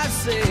 but I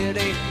say it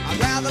ain't. I'd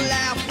rather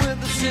laugh with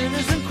the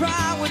sinners than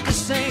cry with the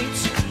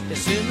saints. The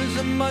sinners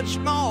are much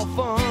more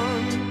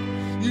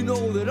fun. You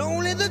know that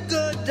only the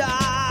good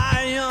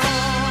die young.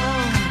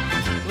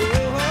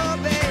 Oh,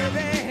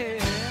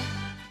 baby.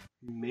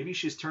 Maybe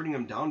she's turning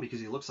him down because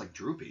he looks like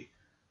Droopy.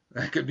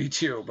 That could be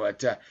too,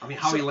 but... I mean,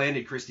 how he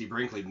landed Christy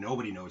Brinkley,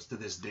 nobody knows to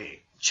this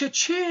day.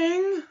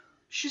 Cha-ching!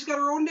 She's got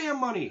her own damn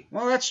money.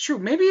 Well, that's true.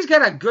 Maybe he's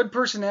got a good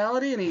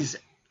personality and he's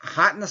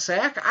hot in the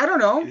sack. I don't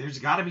know. There's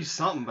got to be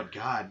something, but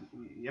God,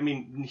 I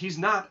mean, he's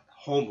not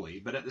homely,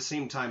 but at the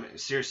same time,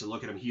 seriously,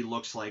 look at him. He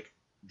looks like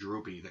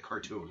Droopy, the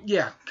cartoon.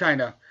 Yeah,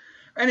 kind of.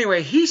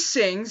 Anyway, he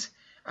sings,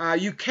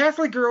 you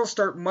Catholic girls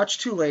start much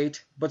too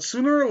late, but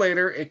sooner or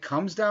later it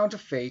comes down to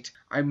fate.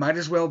 I might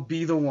as well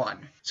be the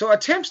one. So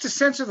attempts to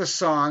censor the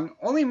song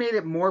only made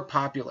it more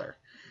popular.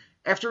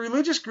 After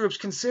religious groups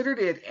considered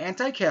it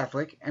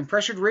anti-Catholic and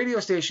pressured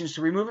radio stations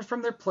to remove it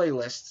from their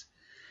playlists,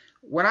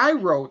 when I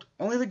wrote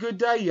Only the Good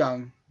Die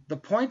Young, the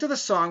point of the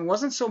song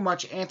wasn't so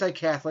much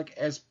anti-Catholic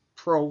as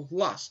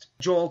pro-lust.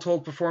 Joel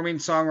told Performing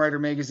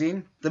Songwriter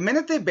magazine, the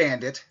minute they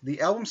banned it,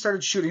 the album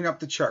started shooting up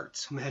the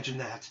charts. Imagine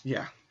that.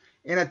 Yeah.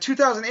 In a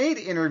 2008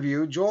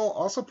 interview, Joel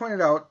also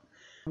pointed out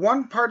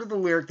one part of the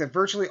lyric that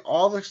virtually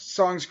all the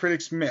song's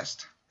critics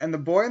missed, and the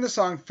boy in the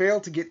song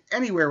failed to get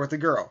anywhere with the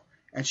girl,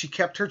 and she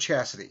kept her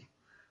chastity.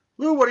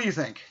 Lou, what do you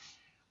think?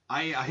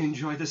 I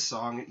enjoy this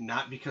song,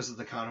 not because of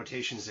the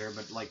connotations there,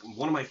 but like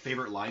one of my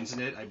favorite lines in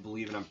it, I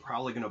believe, and I'm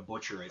probably going to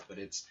butcher it, but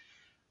it's,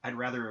 I'd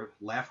rather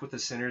laugh with the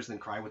sinners than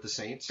cry with the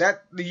saints.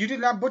 That you did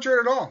not butcher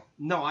it at all.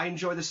 No, I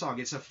enjoy the song.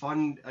 It's a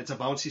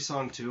bouncy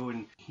song too,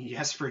 and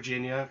yes,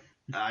 Virginia.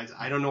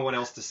 I don't know what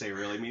else to say,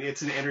 really. I mean,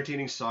 it's an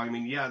entertaining song. I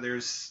mean, yeah,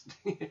 there's...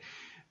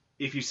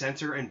 if you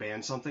censor and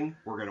ban something,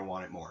 we're going to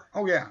want it more.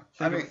 Oh, yeah.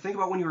 Think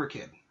about when you were a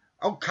kid.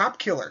 Oh, Cop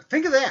Killer.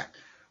 Think of that.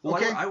 Well,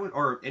 okay. I would,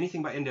 or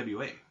anything by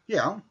NWA.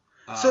 Yeah.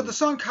 So the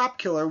song Cop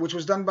Killer, which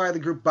was done by the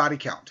group Body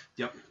Count.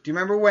 Yep. Do you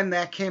remember when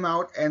that came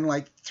out and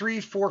like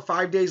 3, 4,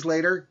 5 days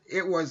later,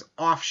 it was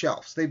off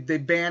shelves? They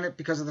banned it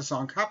because of the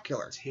song Cop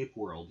Killer. Tape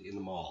World in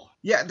the mall.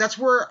 Yeah, that's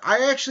where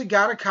I actually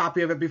got a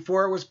copy of it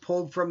before it was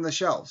pulled from the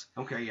shelves.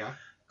 Okay, yeah.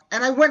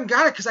 And I went and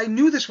got it because I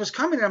knew this was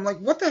coming. And I'm like,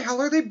 what the hell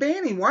are they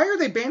banning? Why are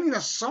they banning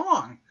a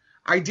song?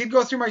 I did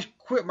go through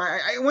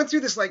I went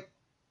through this like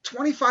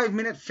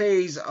 25-minute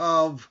phase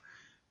of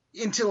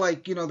into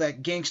like, you know,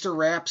 that gangster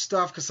rap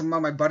stuff because some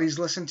of my buddies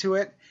listened to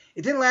it.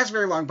 It didn't last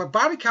very long, but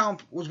Body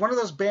Count was one of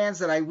those bands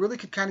that I really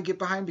could kind of get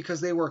behind because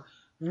they were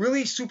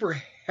really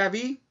super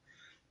heavy,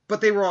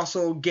 but they were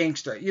also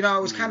gangster. You know,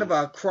 it was kind of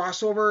a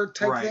crossover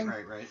type thing.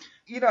 Right.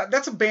 You know,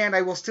 that's a band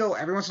I will still,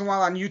 every once in a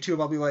while on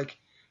YouTube, I'll be like,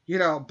 you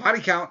know,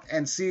 Body Count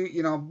and see,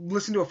 you know,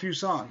 listen to a few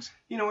songs.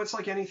 You know, it's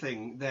like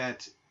anything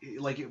that,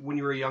 like when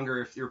you were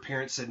younger, if your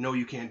parents said, no,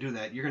 you can't do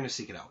that, you're going to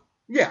seek it out.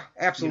 Yeah,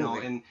 absolutely.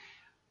 You know, and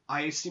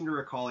I seem to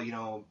recall, you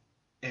know,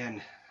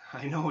 and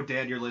I know,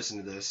 Dad, you're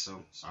listening to this,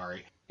 so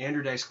sorry.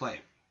 Andrew Dice Clay.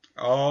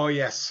 Oh,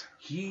 yes.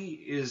 He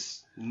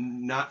is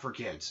not for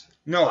kids.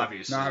 No,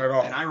 obviously. not at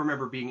all. And I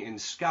remember being in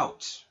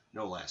Scouts,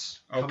 no less.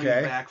 Okay.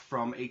 Coming back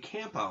from a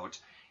camp out,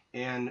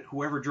 and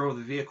whoever drove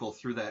the vehicle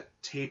threw that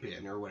tape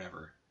in or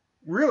whatever.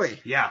 Really?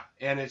 Yeah.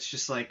 And it's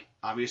just like,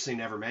 obviously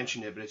never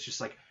mentioned it, but it's just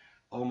like,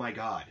 oh my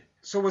God.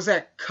 So was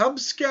that Cub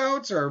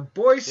Scouts or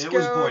Boy Scouts? It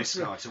was Boy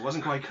Scouts. It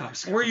wasn't quite Cub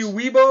Scouts. Were you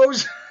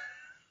Weebos?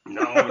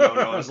 No.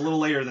 It was a little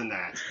later than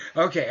that.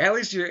 Okay, at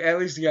least you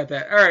got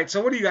that. All right,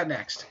 so what do you got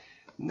next?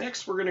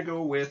 Next, we're going to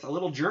go with a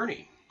little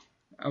Journey.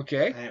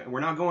 Okay.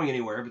 We're not going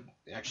anywhere, but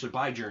actually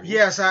by Journey.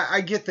 Yes,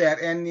 I get that,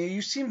 and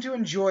you seem to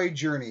enjoy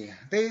Journey.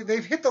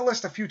 They've hit the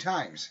list a few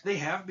times. They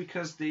have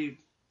because they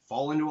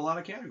fall into a lot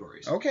of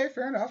categories. Okay,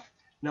 fair enough.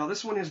 Now,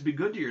 this one is Be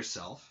Good to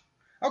Yourself.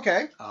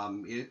 Okay.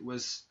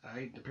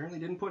 I apparently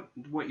didn't put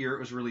what year it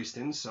was released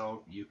in,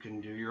 so you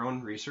can do your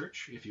own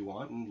research if you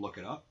want and look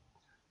it up.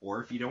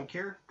 Or if you don't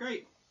care,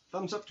 great.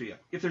 Thumbs up to you.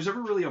 If there's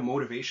ever really a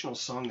motivational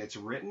song that's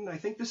written, I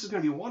think this is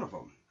going to be one of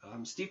them.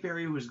 Steve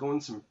Perry, who was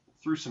going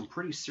through some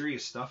pretty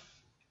serious stuff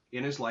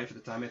in his life at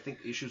the time, I think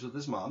issues with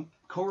his mom,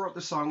 co-wrote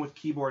the song with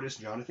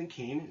keyboardist Jonathan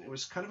Cain, and it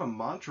was kind of a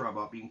mantra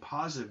about being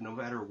positive no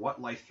matter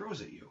what life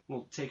throws at you.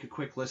 We'll take a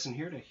quick listen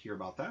here to hear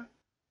about that.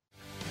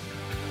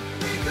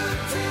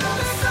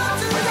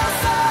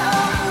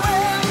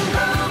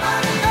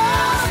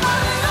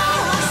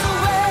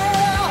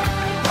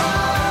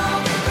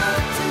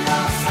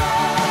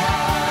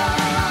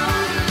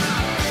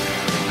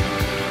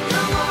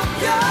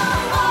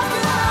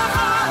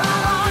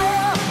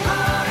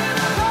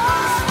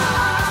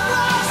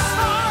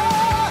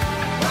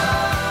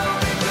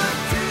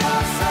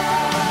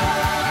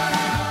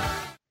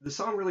 The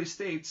song really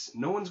states,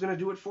 no one's going to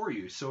do it for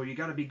you, so you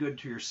got to be good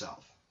to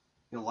yourself.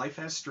 You know, life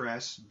has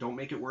stress. Don't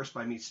make it worse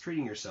by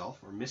mistreating yourself,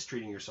 or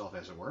mistreating yourself,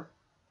 as it were.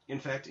 In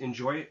fact,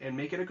 enjoy it and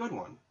make it a good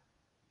one.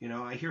 You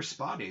know, I hear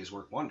spa days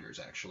work wonders,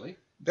 actually.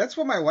 That's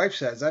what my wife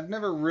says. I've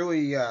never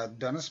really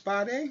done a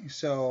spa day,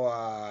 so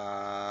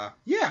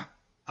yeah.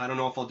 I don't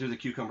know if I'll do the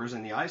cucumbers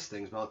and the ice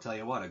things, but I'll tell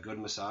you what, a good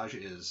massage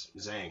is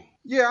zang.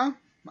 Yeah,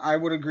 I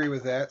would agree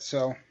with that,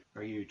 so...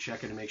 Are you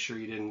checking to make sure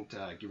you didn't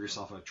give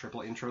yourself a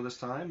triple intro this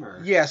time?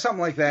 Or? Yeah,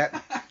 something like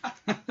that.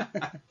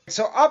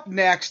 So up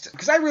next,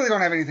 because I really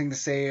don't have anything to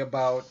say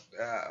about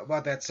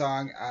that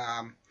song.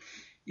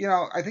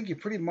 I think you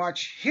pretty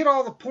much hit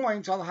all the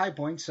points, all the high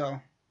points, so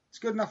it's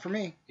good enough for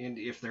me. And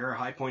if there are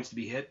high points to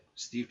be hit,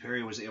 Steve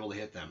Perry was able to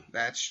hit them.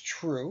 That's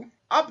true.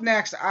 Up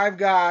next, I've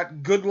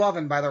got Good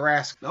Lovin' by the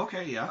Rascals.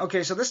 Okay, yeah.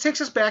 Okay, so this takes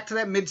us back to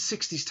that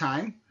mid-'60s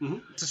time. Mm-hmm.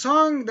 It's a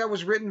song that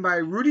was written by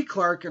Rudy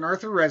Clark and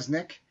Arthur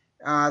Resnick.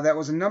 That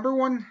was a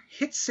 #1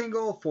 hit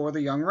single for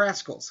the Young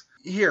Rascals.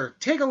 Here,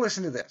 take a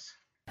listen to this.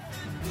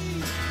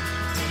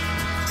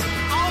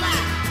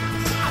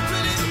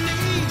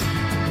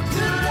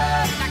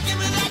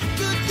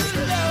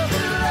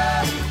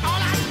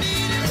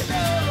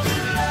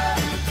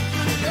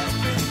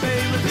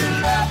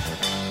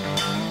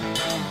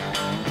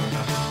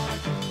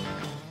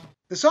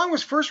 The song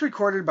was first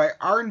recorded by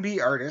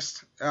R&B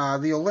artist,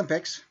 The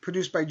Olympics,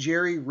 produced by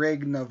Jerry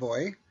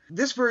Regnavoy.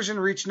 This version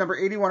reached number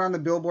 81 on the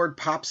Billboard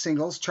Pop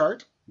Singles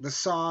chart. The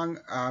song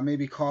may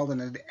be called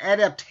an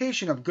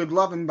adaptation of Good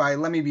Lovin' by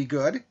Lemmy B.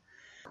 Good,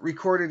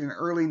 recorded in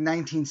early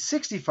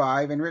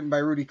 1965 and written by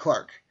Rudy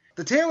Clark.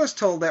 The tale is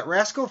told that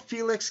Rascal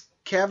Felix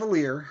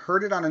Cavalier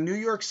heard it on a New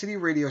York City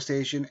radio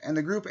station and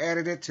the group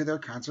added it to their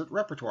concert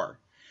repertoire.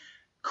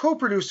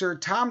 Co-producer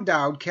Tom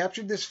Dowd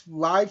captured this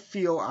live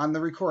feel on the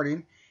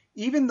recording,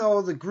 even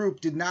though the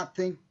group did not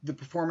think the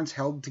performance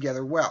held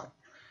together well.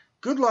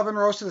 Good Lovin'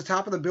 rose to the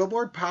top of the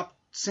Billboard Pop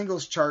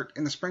Singles chart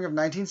in the spring of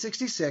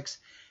 1966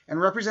 and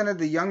represented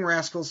the Young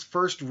Rascals'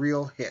 first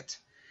real hit.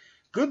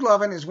 Good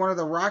Lovin' is one of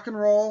the Rock and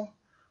Roll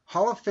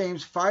Hall of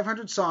Fame's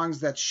 500 songs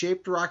that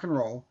shaped rock and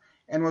roll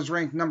and was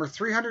ranked number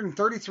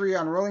 333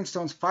 on Rolling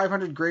Stone's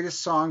 500 Greatest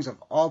Songs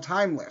of All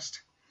Time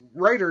list.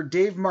 Writer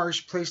Dave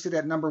Marsh placed it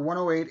at number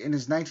 108 in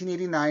his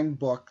 1989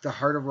 book, The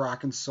Heart of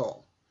Rock and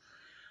Soul,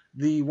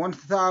 the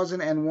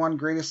 1001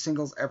 Greatest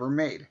Singles Ever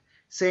Made,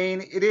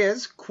 saying it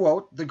is,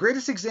 quote, the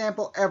greatest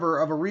example ever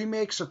of a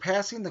remake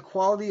surpassing the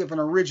quality of an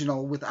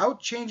original without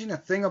changing a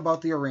thing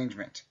about the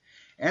arrangement,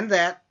 and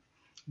that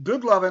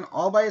Good Lovin'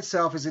 all by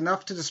itself is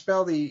enough to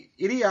dispel the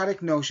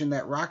idiotic notion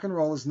that rock and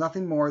roll is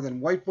nothing more than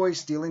white boys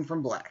stealing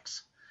from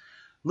blacks.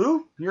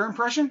 Lou, your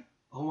impression?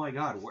 Oh my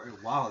God!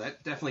 Wow,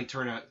 that definitely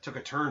took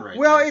a turn right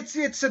Well, there.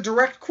 it's a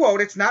direct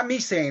quote. It's not me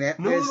saying it.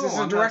 No, This is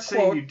a I'm direct not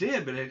saying quote. you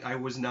did, but I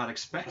was not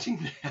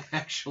expecting that,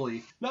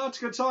 actually. No, it's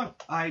a good song.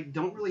 I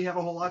don't really have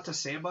a whole lot to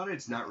say about it.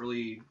 It's not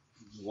really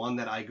one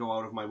that I go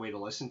out of my way to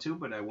listen to,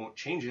 but I won't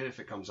change it if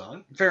it comes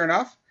on. Fair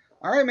enough.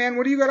 All right, man.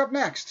 What do you got up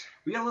next?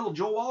 We got a little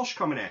Joe Walsh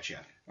coming at you.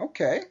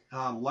 Okay.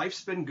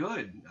 Life's Been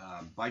Good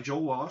by Joe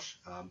Walsh.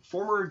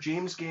 Former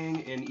James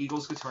Gang and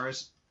Eagles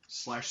guitarist /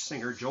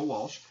 singer Joe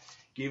Walsh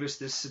gave us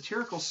this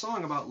satirical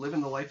song about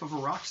living the life of a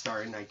rock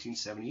star in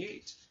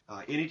 1978.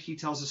 In it, he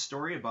tells a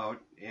story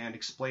about and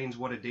explains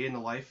what a day in the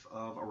life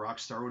of a rock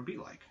star would be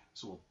like.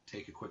 So we'll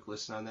take a quick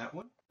listen on that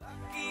one.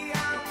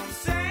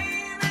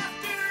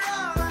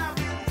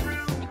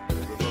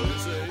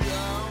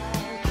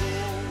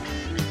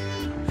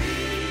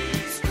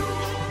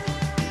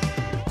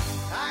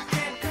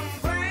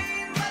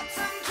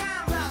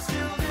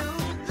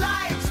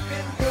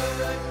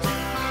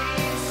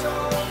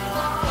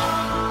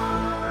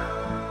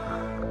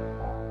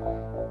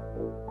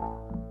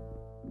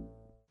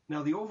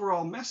 Now, the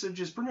overall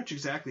message is pretty much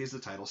exactly as the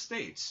title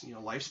states. You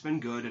know, life's been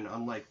good, and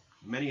unlike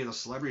many of the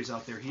celebrities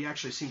out there, he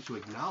actually seems to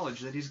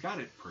acknowledge that he's got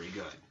it pretty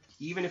good.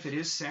 Even if it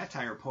is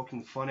satire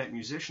poking fun at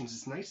musicians,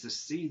 it's nice to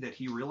see that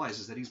he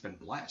realizes that he's been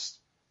blessed.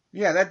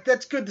 Yeah,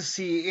 that's good to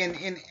see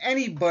in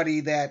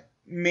anybody that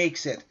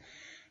makes it.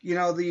 You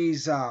know,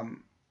 these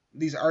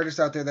artists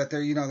out there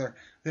that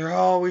they're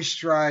always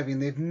striving.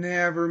 They've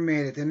never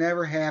made it. They're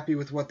never happy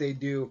with what they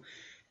do,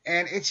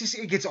 and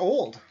it gets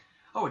old.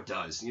 Oh, it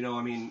does. You know,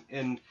 I mean,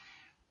 and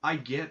I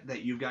get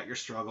that you've got your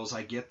struggles.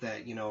 I get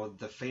that, you know,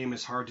 the fame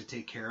is hard to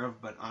take care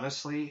of, but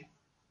honestly,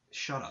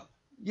 shut up.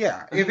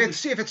 Yeah, if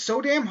it's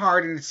so damn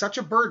hard and it's such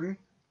a burden,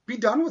 be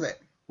done with it.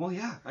 Well,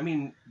 yeah. I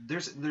mean,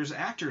 there's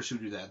actors who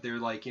do that. They're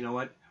like, you know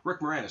what? Rick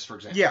Moranis, for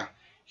example. Yeah.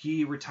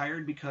 He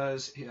retired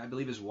because I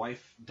believe his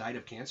wife died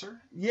of cancer.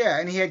 Yeah,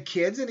 and he had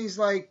kids, and he's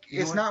like, You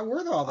know it's what? not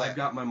worth all that. I've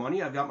got my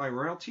money. I've got my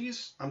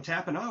royalties. I'm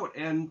tapping out.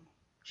 And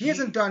He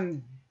hasn't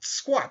done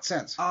squat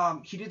since.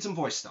 He did some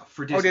voice stuff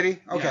for Disney. Oh, did he?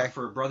 Okay. Yeah,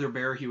 for Brother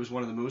Bear, he was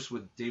one of the Moose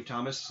with Dave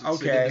Thomas. So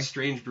Okay. They did the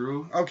Strange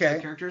Brew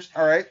characters.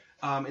 All right.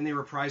 And they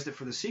reprised it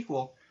for the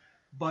sequel.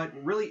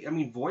 But really, I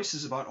mean, voice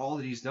is about all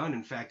that he's done.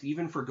 In fact,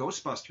 even for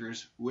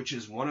Ghostbusters, which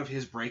is one of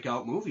his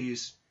breakout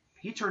movies,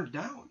 he turned it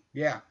down.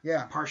 Yeah.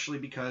 Partially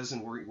because,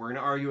 and we're going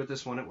to argue with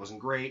this one, it wasn't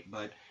great,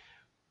 but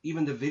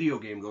even the video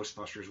game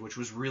Ghostbusters, which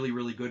was really,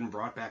 really good and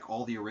brought back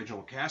all the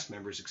original cast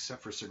members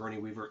except for Sigourney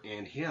Weaver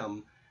and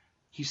him,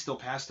 he still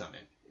passed on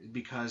it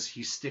because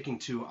he's sticking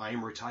to I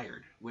am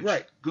retired, which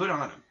Right. good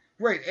on him.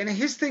 Right, and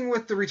his thing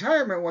with the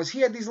retirement was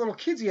he had these little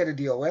kids he had to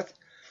deal with,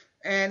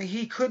 and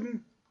he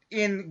couldn't,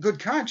 in good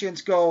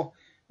conscience, go,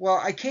 well,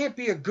 I can't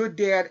be a good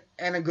dad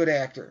and a good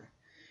actor.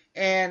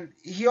 And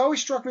he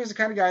always struck me as the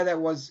kind of guy that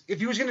was, if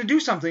he was going to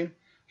do something,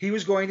 he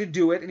was going to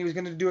do it, and he was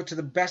going to do it to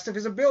the best of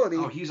his ability.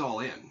 Oh, he's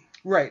all in.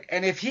 Right,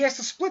 and if he has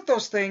to split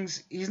those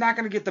things, he's not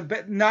going to get the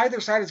best.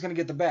 Neither side is going to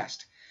get the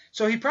best.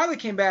 So he probably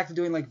came back to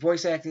doing like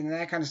voice acting and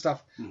that kind of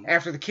stuff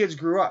after the kids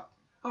grew up.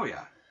 Oh,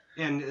 yeah.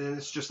 And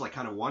it's just like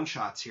kind of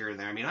one-shots here and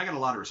there. I mean, I got a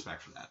lot of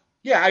respect for that.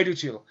 Yeah, I do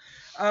too.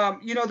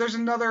 There's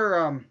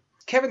another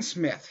Kevin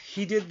Smith.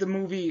 He did the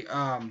movie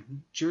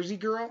Jersey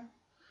Girl.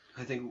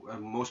 I think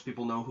most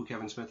people know who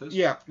Kevin Smith is.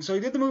 Yeah, so he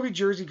did the movie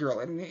Jersey Girl,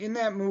 and in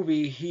that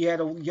movie, he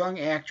had a young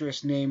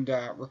actress named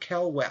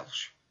Raquel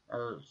Welch,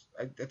 or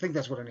I think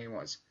that's what her name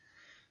was.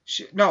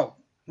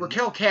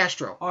 Raquel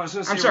Castro. Oh, I was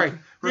going to say. I'm sorry.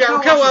 Raquel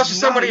Raquel Welch Welch is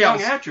somebody not a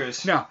else. young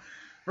actress. No,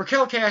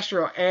 Raquel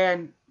Castro,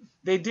 and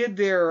they did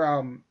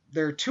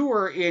their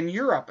tour in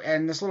Europe,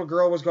 and this little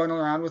girl was going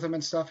around with him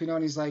and stuff,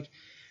 and he's like,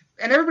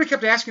 and everybody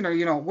kept asking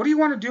her, what do you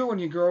want to do when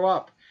you grow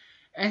up?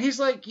 And he's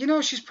like,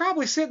 she's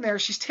probably sitting there.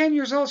 She's 10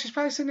 years old. She's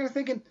probably sitting there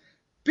thinking,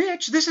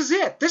 bitch, this is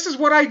it. This is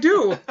what I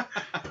do.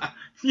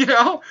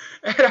 And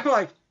I'm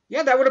like,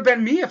 yeah, that would have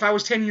been me if I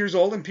was 10 years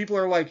old. And people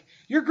are like,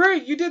 you're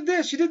great. You did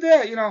this. You did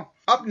that.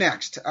 Up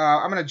next,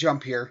 I'm going to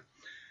jump here.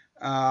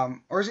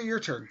 Or is it your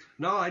turn?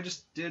 No, I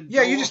just did.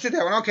 Yeah, you just did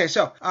that one. Okay,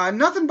 so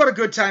Nothing But a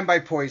Good Time by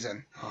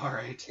Poison. All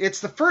right. It's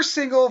the first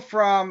single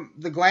from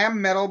the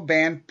glam metal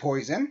band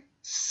Poison,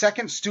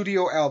 second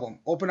studio album.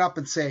 Open up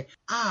and say,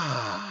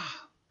 ah.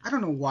 I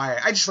don't know why.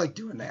 I just like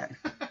doing that.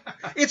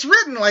 It's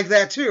written like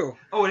that, too.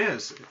 Oh, it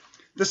is.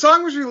 The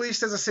song was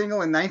released as a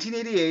single in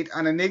 1988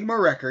 on Enigma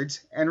Records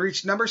and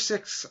reached number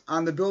 6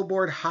 on the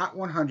Billboard Hot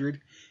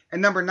 100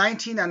 and number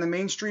 19 on the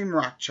mainstream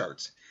rock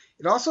charts.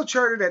 It also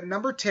charted at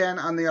number 10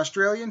 on the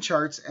Australian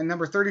charts and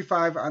number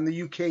 35 on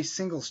the UK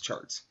singles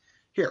charts.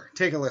 Here,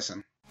 take a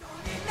listen.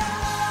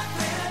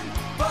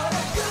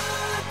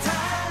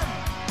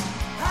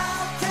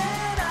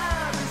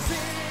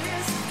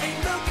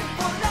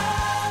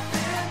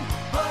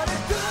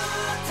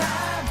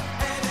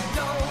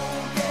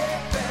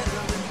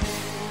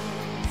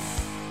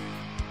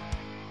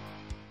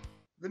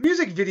 The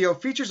music video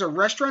features a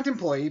restaurant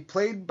employee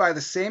played by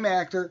the same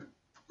actor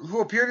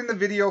who appeared in the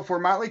video for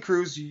Motley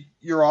Crue's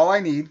You're All I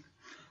Need,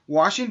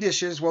 washing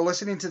dishes while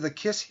listening to the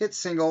Kiss hit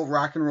single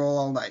Rock and Roll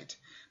All Night,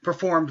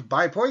 performed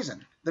by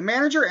Poison. The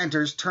manager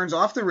enters, turns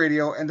off the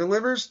radio, and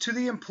delivers to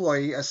the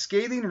employee a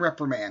scathing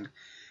reprimand,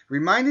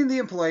 reminding the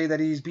employee that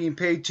he's being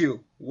paid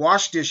to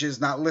wash dishes,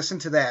 not listen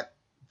to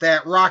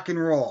that rock and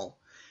roll,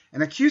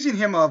 and accusing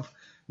him of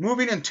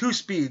moving in 2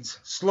 speeds,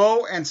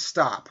 slow and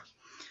stop.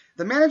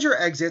 The manager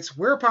exits,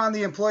 whereupon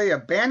the employee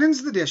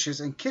abandons the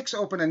dishes and kicks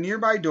open a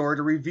nearby door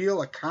to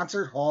reveal a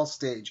concert hall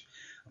stage,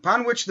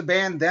 upon which the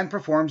band then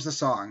performs the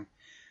song.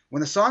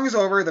 When the song is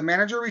over, the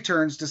manager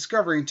returns,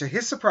 discovering to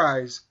his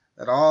surprise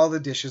that all the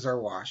dishes are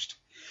washed.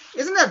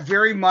 Isn't that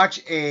very much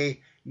a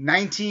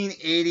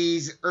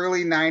 1980s,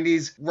 early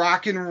 90s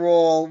rock and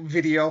roll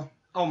video?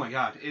 Oh my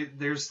God!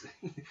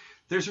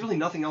 There's really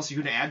nothing else you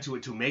can add to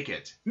it to make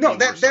it. No,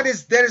 that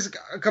is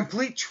a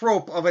complete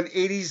trope of an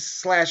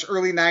 80s /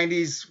 early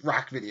 90s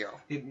rock video.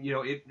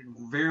 It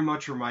very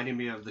much reminded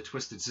me of the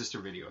Twisted Sister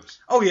videos.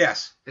 Oh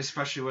yes,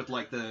 especially with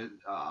like the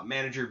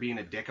manager being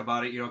a dick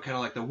about it. Kind of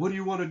like the "What do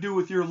you want to do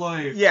with your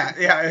life?"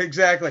 Yeah,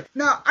 exactly.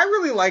 Now I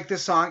really like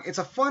this song. It's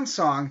a fun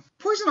song.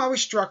 Poison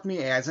always struck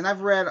me as, and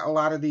I've read a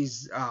lot of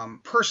these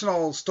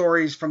personal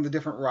stories from the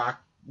different rock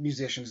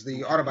musicians,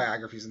 the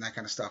autobiographies and that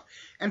kind of stuff.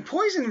 And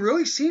Poison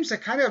really seems to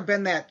kind of have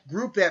been that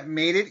group that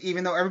made it,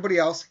 even though everybody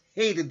else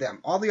hated them.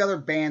 All the other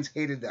bands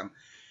hated them.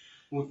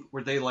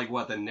 Were they like,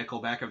 what, the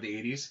Nickelback of the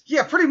 80s?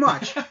 Yeah, pretty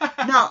much.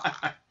 Now,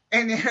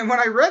 and when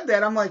I read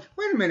that, I'm like,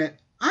 wait a minute,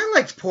 I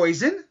liked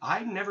Poison.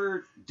 I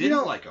never did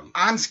like them.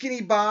 On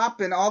Skinny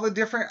Bop and all the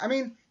different,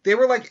 they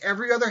were like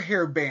every other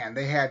hair band.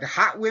 They had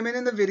hot women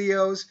in the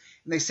videos,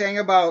 and they sang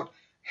about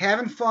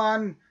having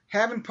fun,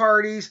 having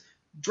parties,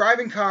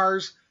 driving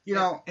cars.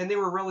 And they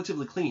were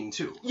relatively clean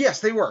too. Yes,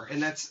 they were.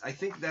 And I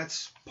think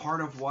that's part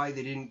of why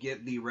they didn't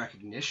get the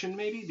recognition,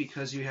 maybe,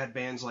 because you had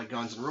bands like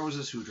Guns N'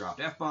 Roses who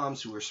dropped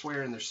F-bombs, who were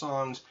swearing in their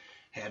songs,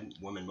 had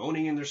women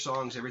moaning in their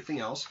songs, everything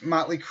else.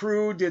 Motley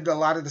Crue did a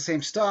lot of the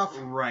same stuff.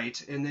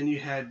 Right. And then you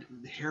had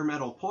hair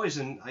metal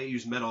Poison. I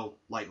use metal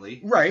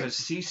lightly. Right. Because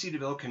C.C.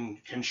 DeVille can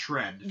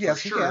shred. Yes,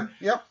 for he sure. can.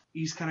 Yep.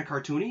 He's kind of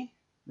cartoony.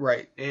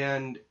 Right.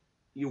 And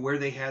where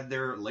they had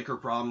their liquor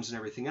problems and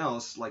everything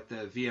else, like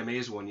the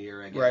VMAs one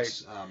year, I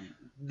guess, right.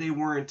 They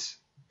weren't.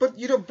 But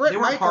Brett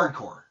Michaels,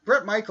 hardcore.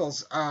 Brett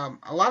Michaels, a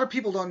lot of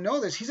people don't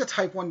know this. He's a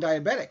type 1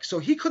 diabetic, so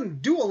he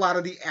couldn't do a lot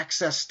of the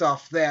excess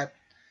stuff that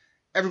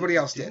everybody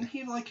else did. Didn't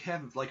he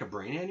have a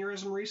brain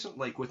aneurysm recent,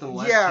 within the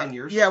last 10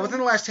 years? Yeah, within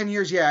the last 10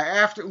 years.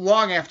 Yeah,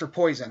 long after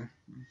Poison.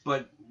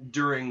 But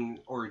during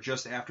or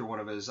just after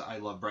one of his I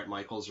Love Brett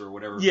Michaels or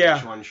whatever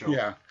one show.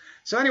 Yeah.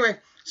 So anyway,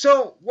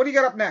 what do you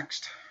got up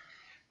next?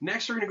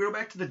 Next, we're going to go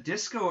back to the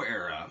disco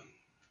era.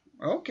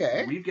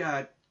 Okay. We've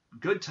got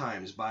Good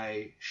Times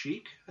by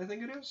Chic, I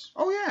think it is.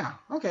 Oh, yeah.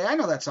 Okay, I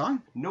know that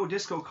song. No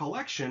Disco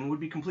Collection would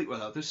be complete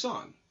without this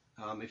song.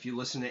 If you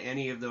listen to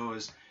any of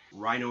those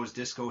Rhino's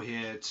disco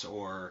hits,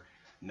 or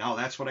Now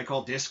That's What I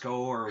Call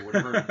Disco, or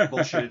whatever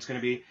bullshit it's going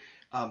to be,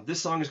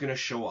 this song is going to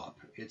show up.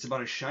 It's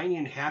about as shiny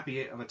and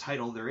happy of a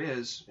title there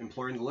is,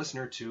 imploring the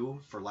listener to,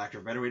 for lack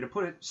of a better way to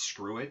put it,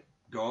 screw it,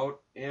 go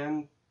out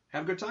and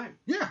have a good time.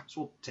 Yeah.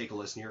 So we'll take a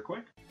listen here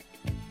quick.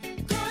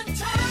 Good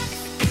times.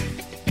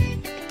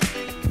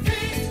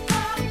 These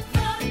are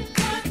the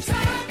good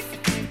times.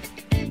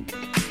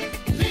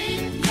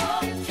 Leave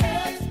your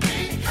cares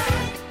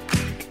behind.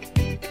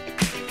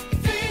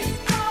 These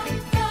are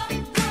the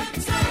good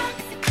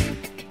times.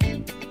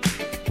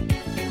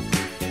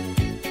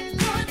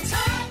 Good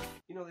times.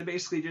 You know, they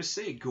basically just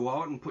say, go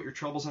out and put your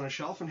troubles on a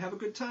shelf and have a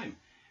good time.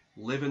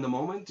 Live in the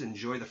moment,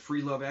 enjoy the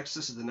free love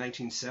excess of the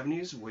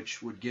 1970s,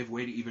 which would give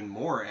way to even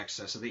more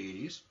excess of the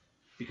 80s,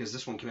 because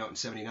this one came out in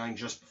 79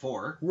 just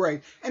before.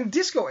 Right. And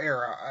disco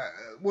era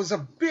was a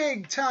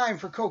big time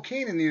for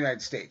cocaine in the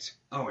United States.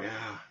 Oh,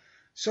 yeah.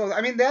 So,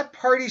 I mean, that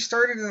party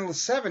started in the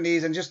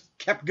 70s and just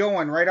kept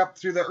going right up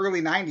through the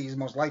early 90s,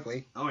 most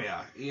likely. Oh,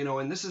 yeah. You know,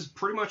 and this is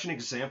pretty much an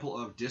example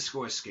of disco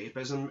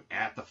escapism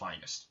at the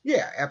finest.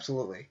 Yeah,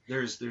 absolutely.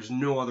 There's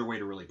no other way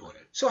to really put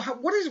it. So,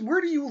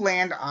 where do you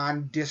land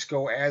on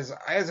disco as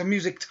a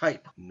music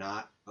type?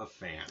 Not a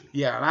fan.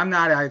 Yeah, I'm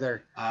not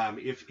either. Have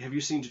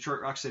you seen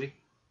Detroit Rock City?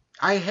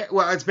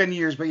 Well, it's been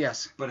years, but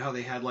yes. But how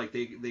they had, like,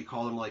 they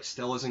call them, like,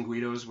 Stellas and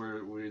Guidos,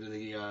 were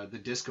the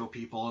disco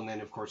people, and then,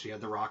 of course, we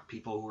had the rock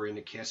people who were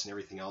into Kiss and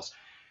everything else.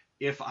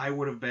 If I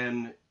would have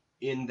been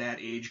in that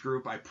age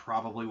group, I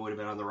probably would have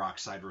been on the rock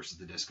side versus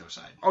the disco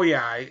side. Oh,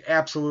 yeah,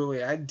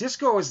 absolutely.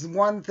 Disco is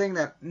one thing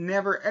that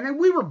never... And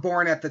we were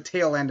born at the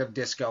tail end of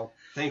disco.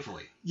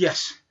 Thankfully.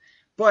 Yes.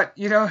 But,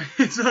 you know,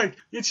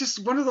 it's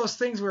just one of those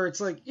things where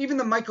it's like, even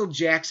the Michael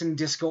Jackson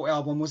disco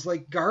album was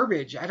like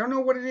garbage. I don't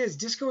know what it is.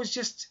 Disco is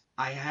just...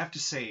 I have to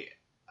say,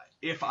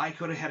 if I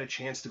could have had a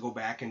chance to go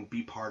back and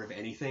be part of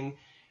anything,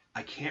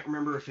 I can't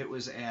remember if it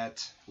was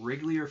at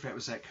Wrigley or if it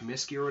was at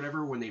Comiskey or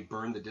whatever, when they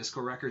burned the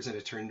disco records and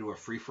it turned into a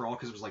free-for-all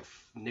because it was like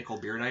nickel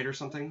beer night or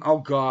something. Oh,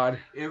 God.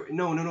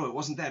 No, it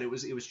wasn't that. It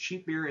was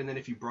cheap beer, and then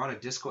if you brought a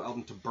disco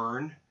album to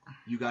burn,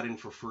 you got in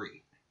for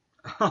free.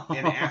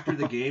 And after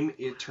the game,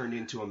 it turned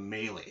into a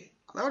melee.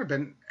 That would have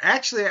been...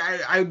 Actually,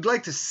 I'd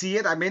like to see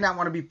it. I may not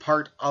want to be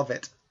part of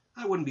it.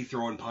 I wouldn't be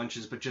throwing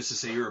punches, but just to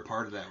say you're a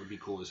part of that would be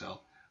cool as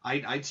hell.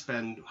 I'd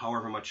spend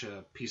however much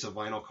a piece of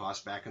vinyl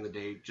cost back in the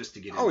day just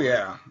to get in. Oh,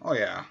 yeah. Oh,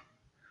 yeah.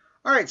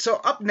 All right, so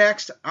up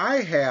next, I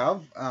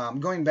have,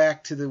 going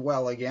back to the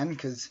well again,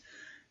 because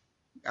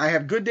I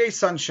have Good Day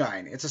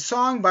Sunshine. It's a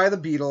song by the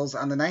Beatles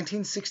on the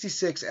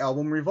 1966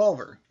 album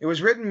Revolver. It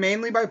was written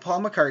mainly by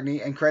Paul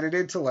McCartney and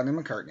credited to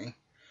Lennon McCartney.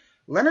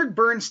 Leonard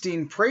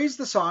Bernstein praised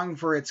the song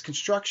for its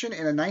construction in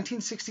a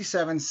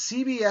 1967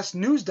 CBS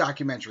News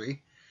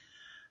documentary.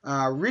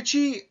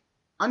 Richie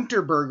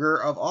Unterberger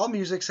of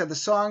AllMusic said the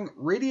song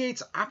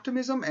radiates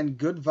optimism and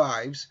good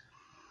vibes.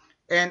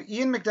 And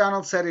Ian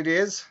MacDonald said it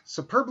is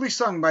superbly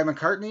sung by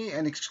McCartney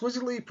and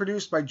exquisitely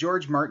produced by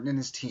George Martin and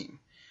his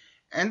team.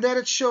 And that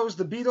it shows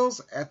the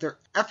Beatles at their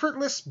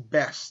effortless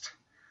best.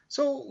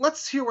 So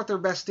let's hear what their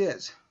best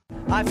is.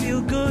 I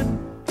feel good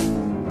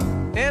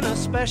in a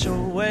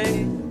special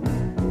way.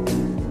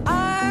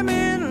 I'm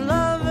in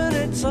love and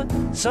it's a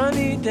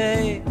sunny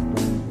day.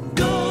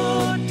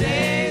 Good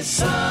day,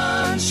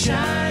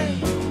 sunshine.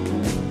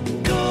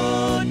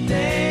 Good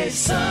day,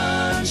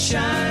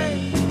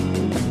 sunshine.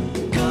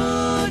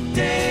 Good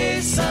day,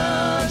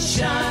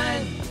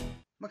 sunshine.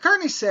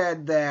 McCartney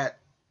said that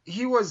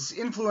he was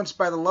influenced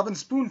by the Lovin'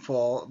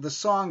 Spoonful, the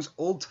song's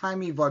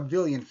old-timey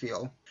vaudevillian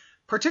feel.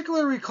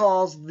 Particularly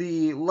recalls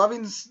the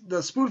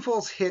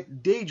Spoonful's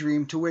hit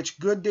Daydream, to which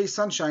Good Day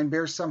Sunshine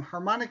bears some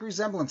harmonic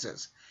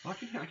resemblances. I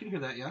can hear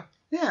that, yeah.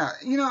 Yeah,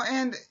 you know,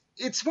 and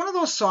it's one of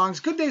those songs,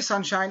 Good Day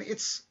Sunshine,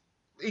 it's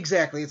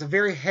a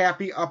very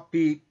happy,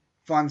 upbeat,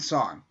 fun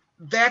song.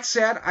 That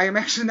said, I am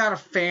actually not a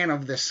fan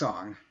of this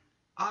song.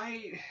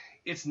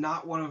 It's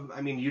not one of,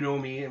 I mean, you know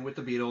me, and with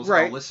the Beatles,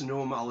 right. I'll listen to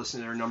them, I'll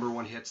listen to their number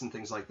one hits and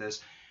things like this.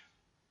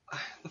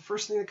 The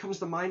first thing that comes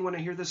to mind when I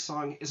hear this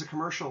song is a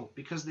commercial,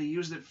 because they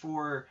used it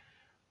for,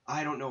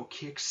 I don't know,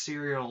 Kix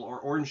cereal or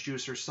orange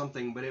juice or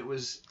something, but it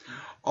was...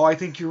 Oh, I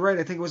think you're right.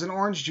 I think it was an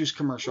orange juice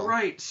commercial.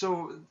 Right,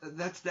 so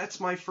that's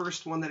my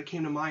first one that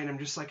came to mind. I'm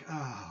just like,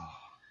 oh.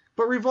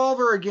 But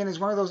Revolver, again, is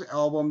one of those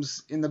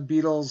albums in the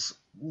Beatles'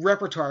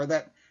 repertoire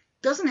that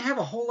doesn't have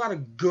a whole lot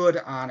of good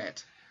on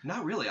it.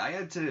 Not really. I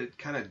had to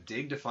kind of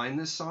dig to find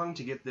this song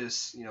to get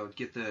this,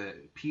 get the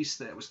piece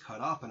that was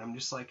cut up, and I'm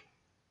just like,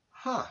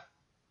 huh.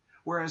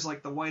 Whereas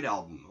like the White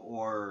Album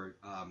or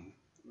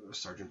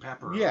Sgt.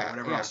 Pepper or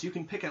whatever else, you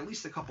can pick at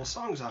least a couple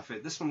songs off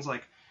it. This one's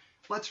like,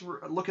 let's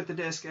look at the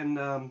disc and,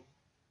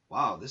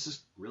 wow, this is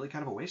really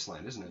kind of a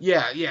wasteland, isn't it?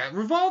 Yeah.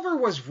 Revolver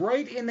was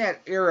right in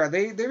that era.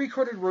 They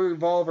recorded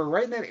Revolver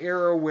right in that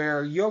era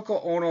where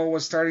Yoko Ono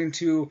was starting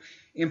to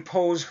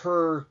impose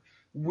her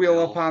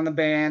will upon the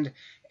band,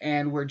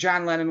 and where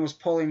John Lennon was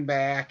pulling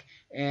back,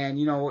 And,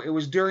 you know, it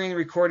was during the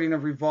recording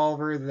of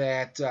Revolver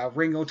that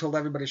Ringo told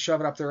everybody to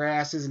shove it up their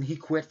asses, and he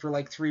quit for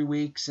like 3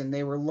 weeks, and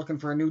they were looking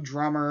for a new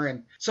drummer.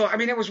 And so, I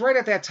mean, it was right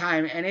at that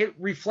time, and it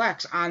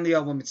reflects on the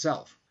album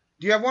itself.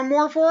 Do you have one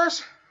more for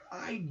us?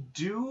 I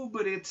do,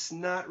 but it's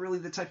not really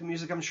the type of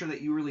music I'm sure that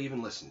you really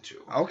even listen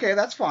to. Okay,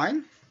 that's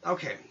fine.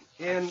 Okay,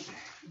 and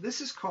this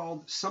is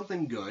called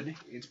Something Good.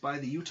 It's by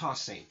the Utah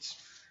Saints.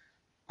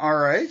 All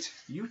right.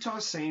 Utah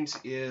Saints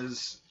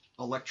is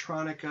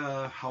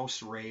electronica,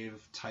 house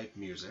rave type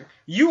music.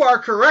 You are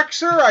correct,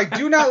 sir. I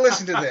do not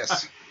listen to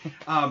this.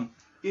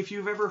 If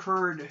you've ever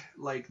heard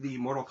like the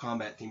Mortal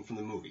Kombat theme from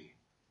the movie,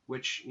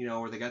 which, you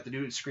know, where they got the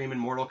dude screaming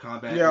Mortal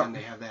Kombat, Yeah. and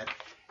they have that,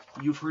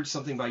 you've heard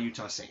something by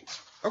Utah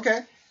Saints. Okay.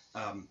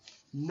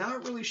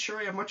 Not really sure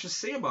I have much to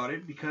say about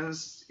it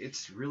because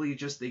it's really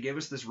just they gave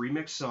us this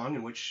remix song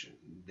in which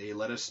they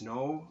let us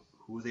know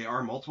who they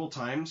are multiple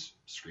times,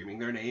 screaming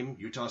their name,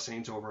 Utah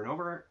Saints, over and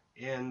over,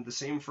 and the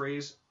same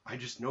phrase, I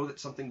just know that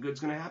something good's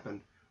going to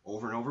happen,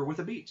 over and over with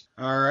a beat.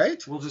 All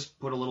right. We'll just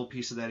put a little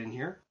piece of that in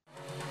here.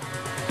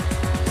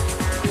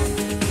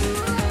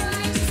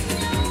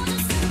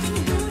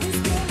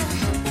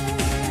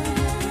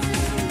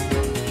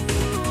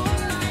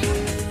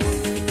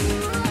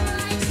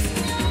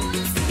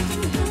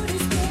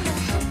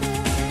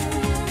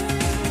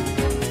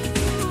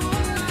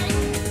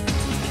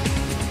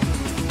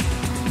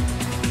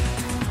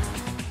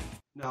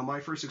 Now,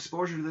 my first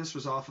exposure to this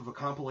was off of a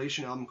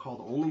compilation album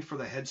called Only for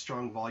the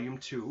Headstrong Volume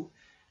 2.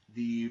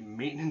 The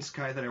maintenance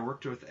guy that I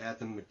worked with at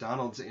the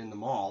McDonald's in the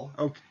mall.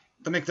 Oh,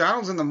 the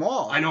McDonald's in the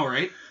mall. I know,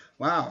 right?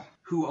 Wow.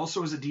 Who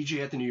also was a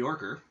DJ at the New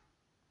Yorker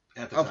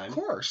at the Of time.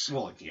 course.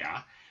 Well,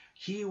 yeah.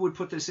 He would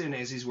put this in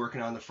as he's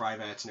working on the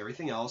Fry-Vats and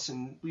everything else,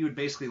 and we would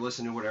basically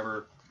listen to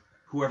whatever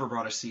whoever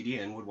brought a CD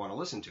in would want to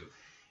listen to.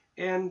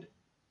 And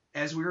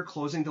as we were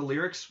closing, the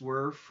lyrics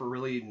were, for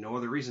really no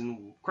other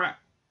reason, crap.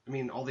 I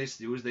mean, all they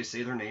do is they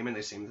say their name and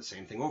they sing the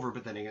same thing over,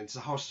 but then again, it's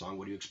a house song.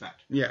 What do you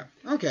expect? Yeah.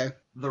 Okay.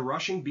 The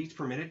rushing beats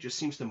per minute just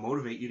seems to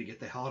motivate you to get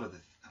the hell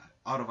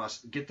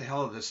get the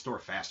hell out of this store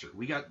faster.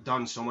 We got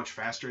done so much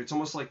faster. It's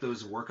almost like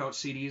those workout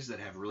CDs that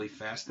have really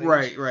fast things.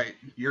 Right.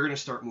 You're going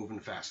to start moving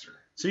faster.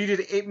 So you did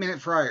 8-minute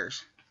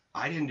fryers.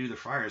 I didn't do the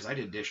fryers. I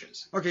did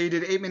dishes. Okay, you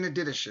did 8-minute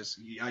dishes.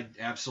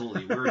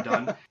 Absolutely. We were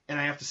done. And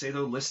I have to say,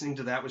 though, listening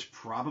to that was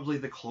probably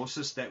the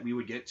closest that we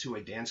would get to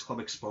a dance club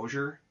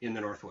exposure in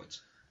the Northwoods.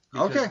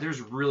 Because Okay.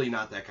 there's really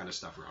not that kind of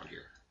stuff around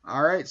here.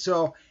 All right.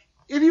 So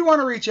if you want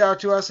to reach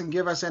out to us and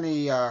give us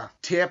any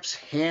tips,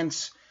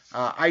 hints,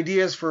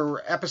 ideas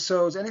for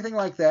episodes, anything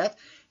like that,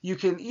 you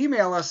can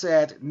email us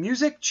at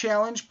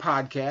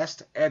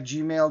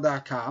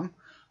musicchallengepodcast@gmail.com,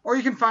 or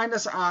you can find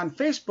us on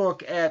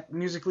Facebook at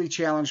Musically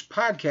Challenged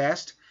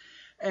Podcast,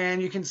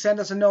 and you can send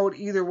us a note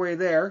either way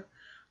there.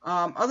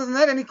 Other than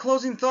that, any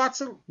closing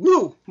thoughts?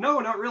 Woo! No,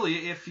 not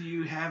really. If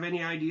you have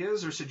any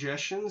ideas or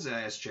suggestions,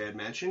 as Chad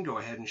mentioned, go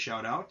ahead and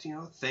shout out.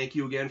 Thank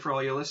you again for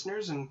all your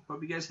listeners, and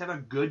hope you guys have a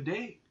good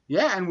day.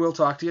 Yeah, and we'll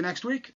talk to you next week.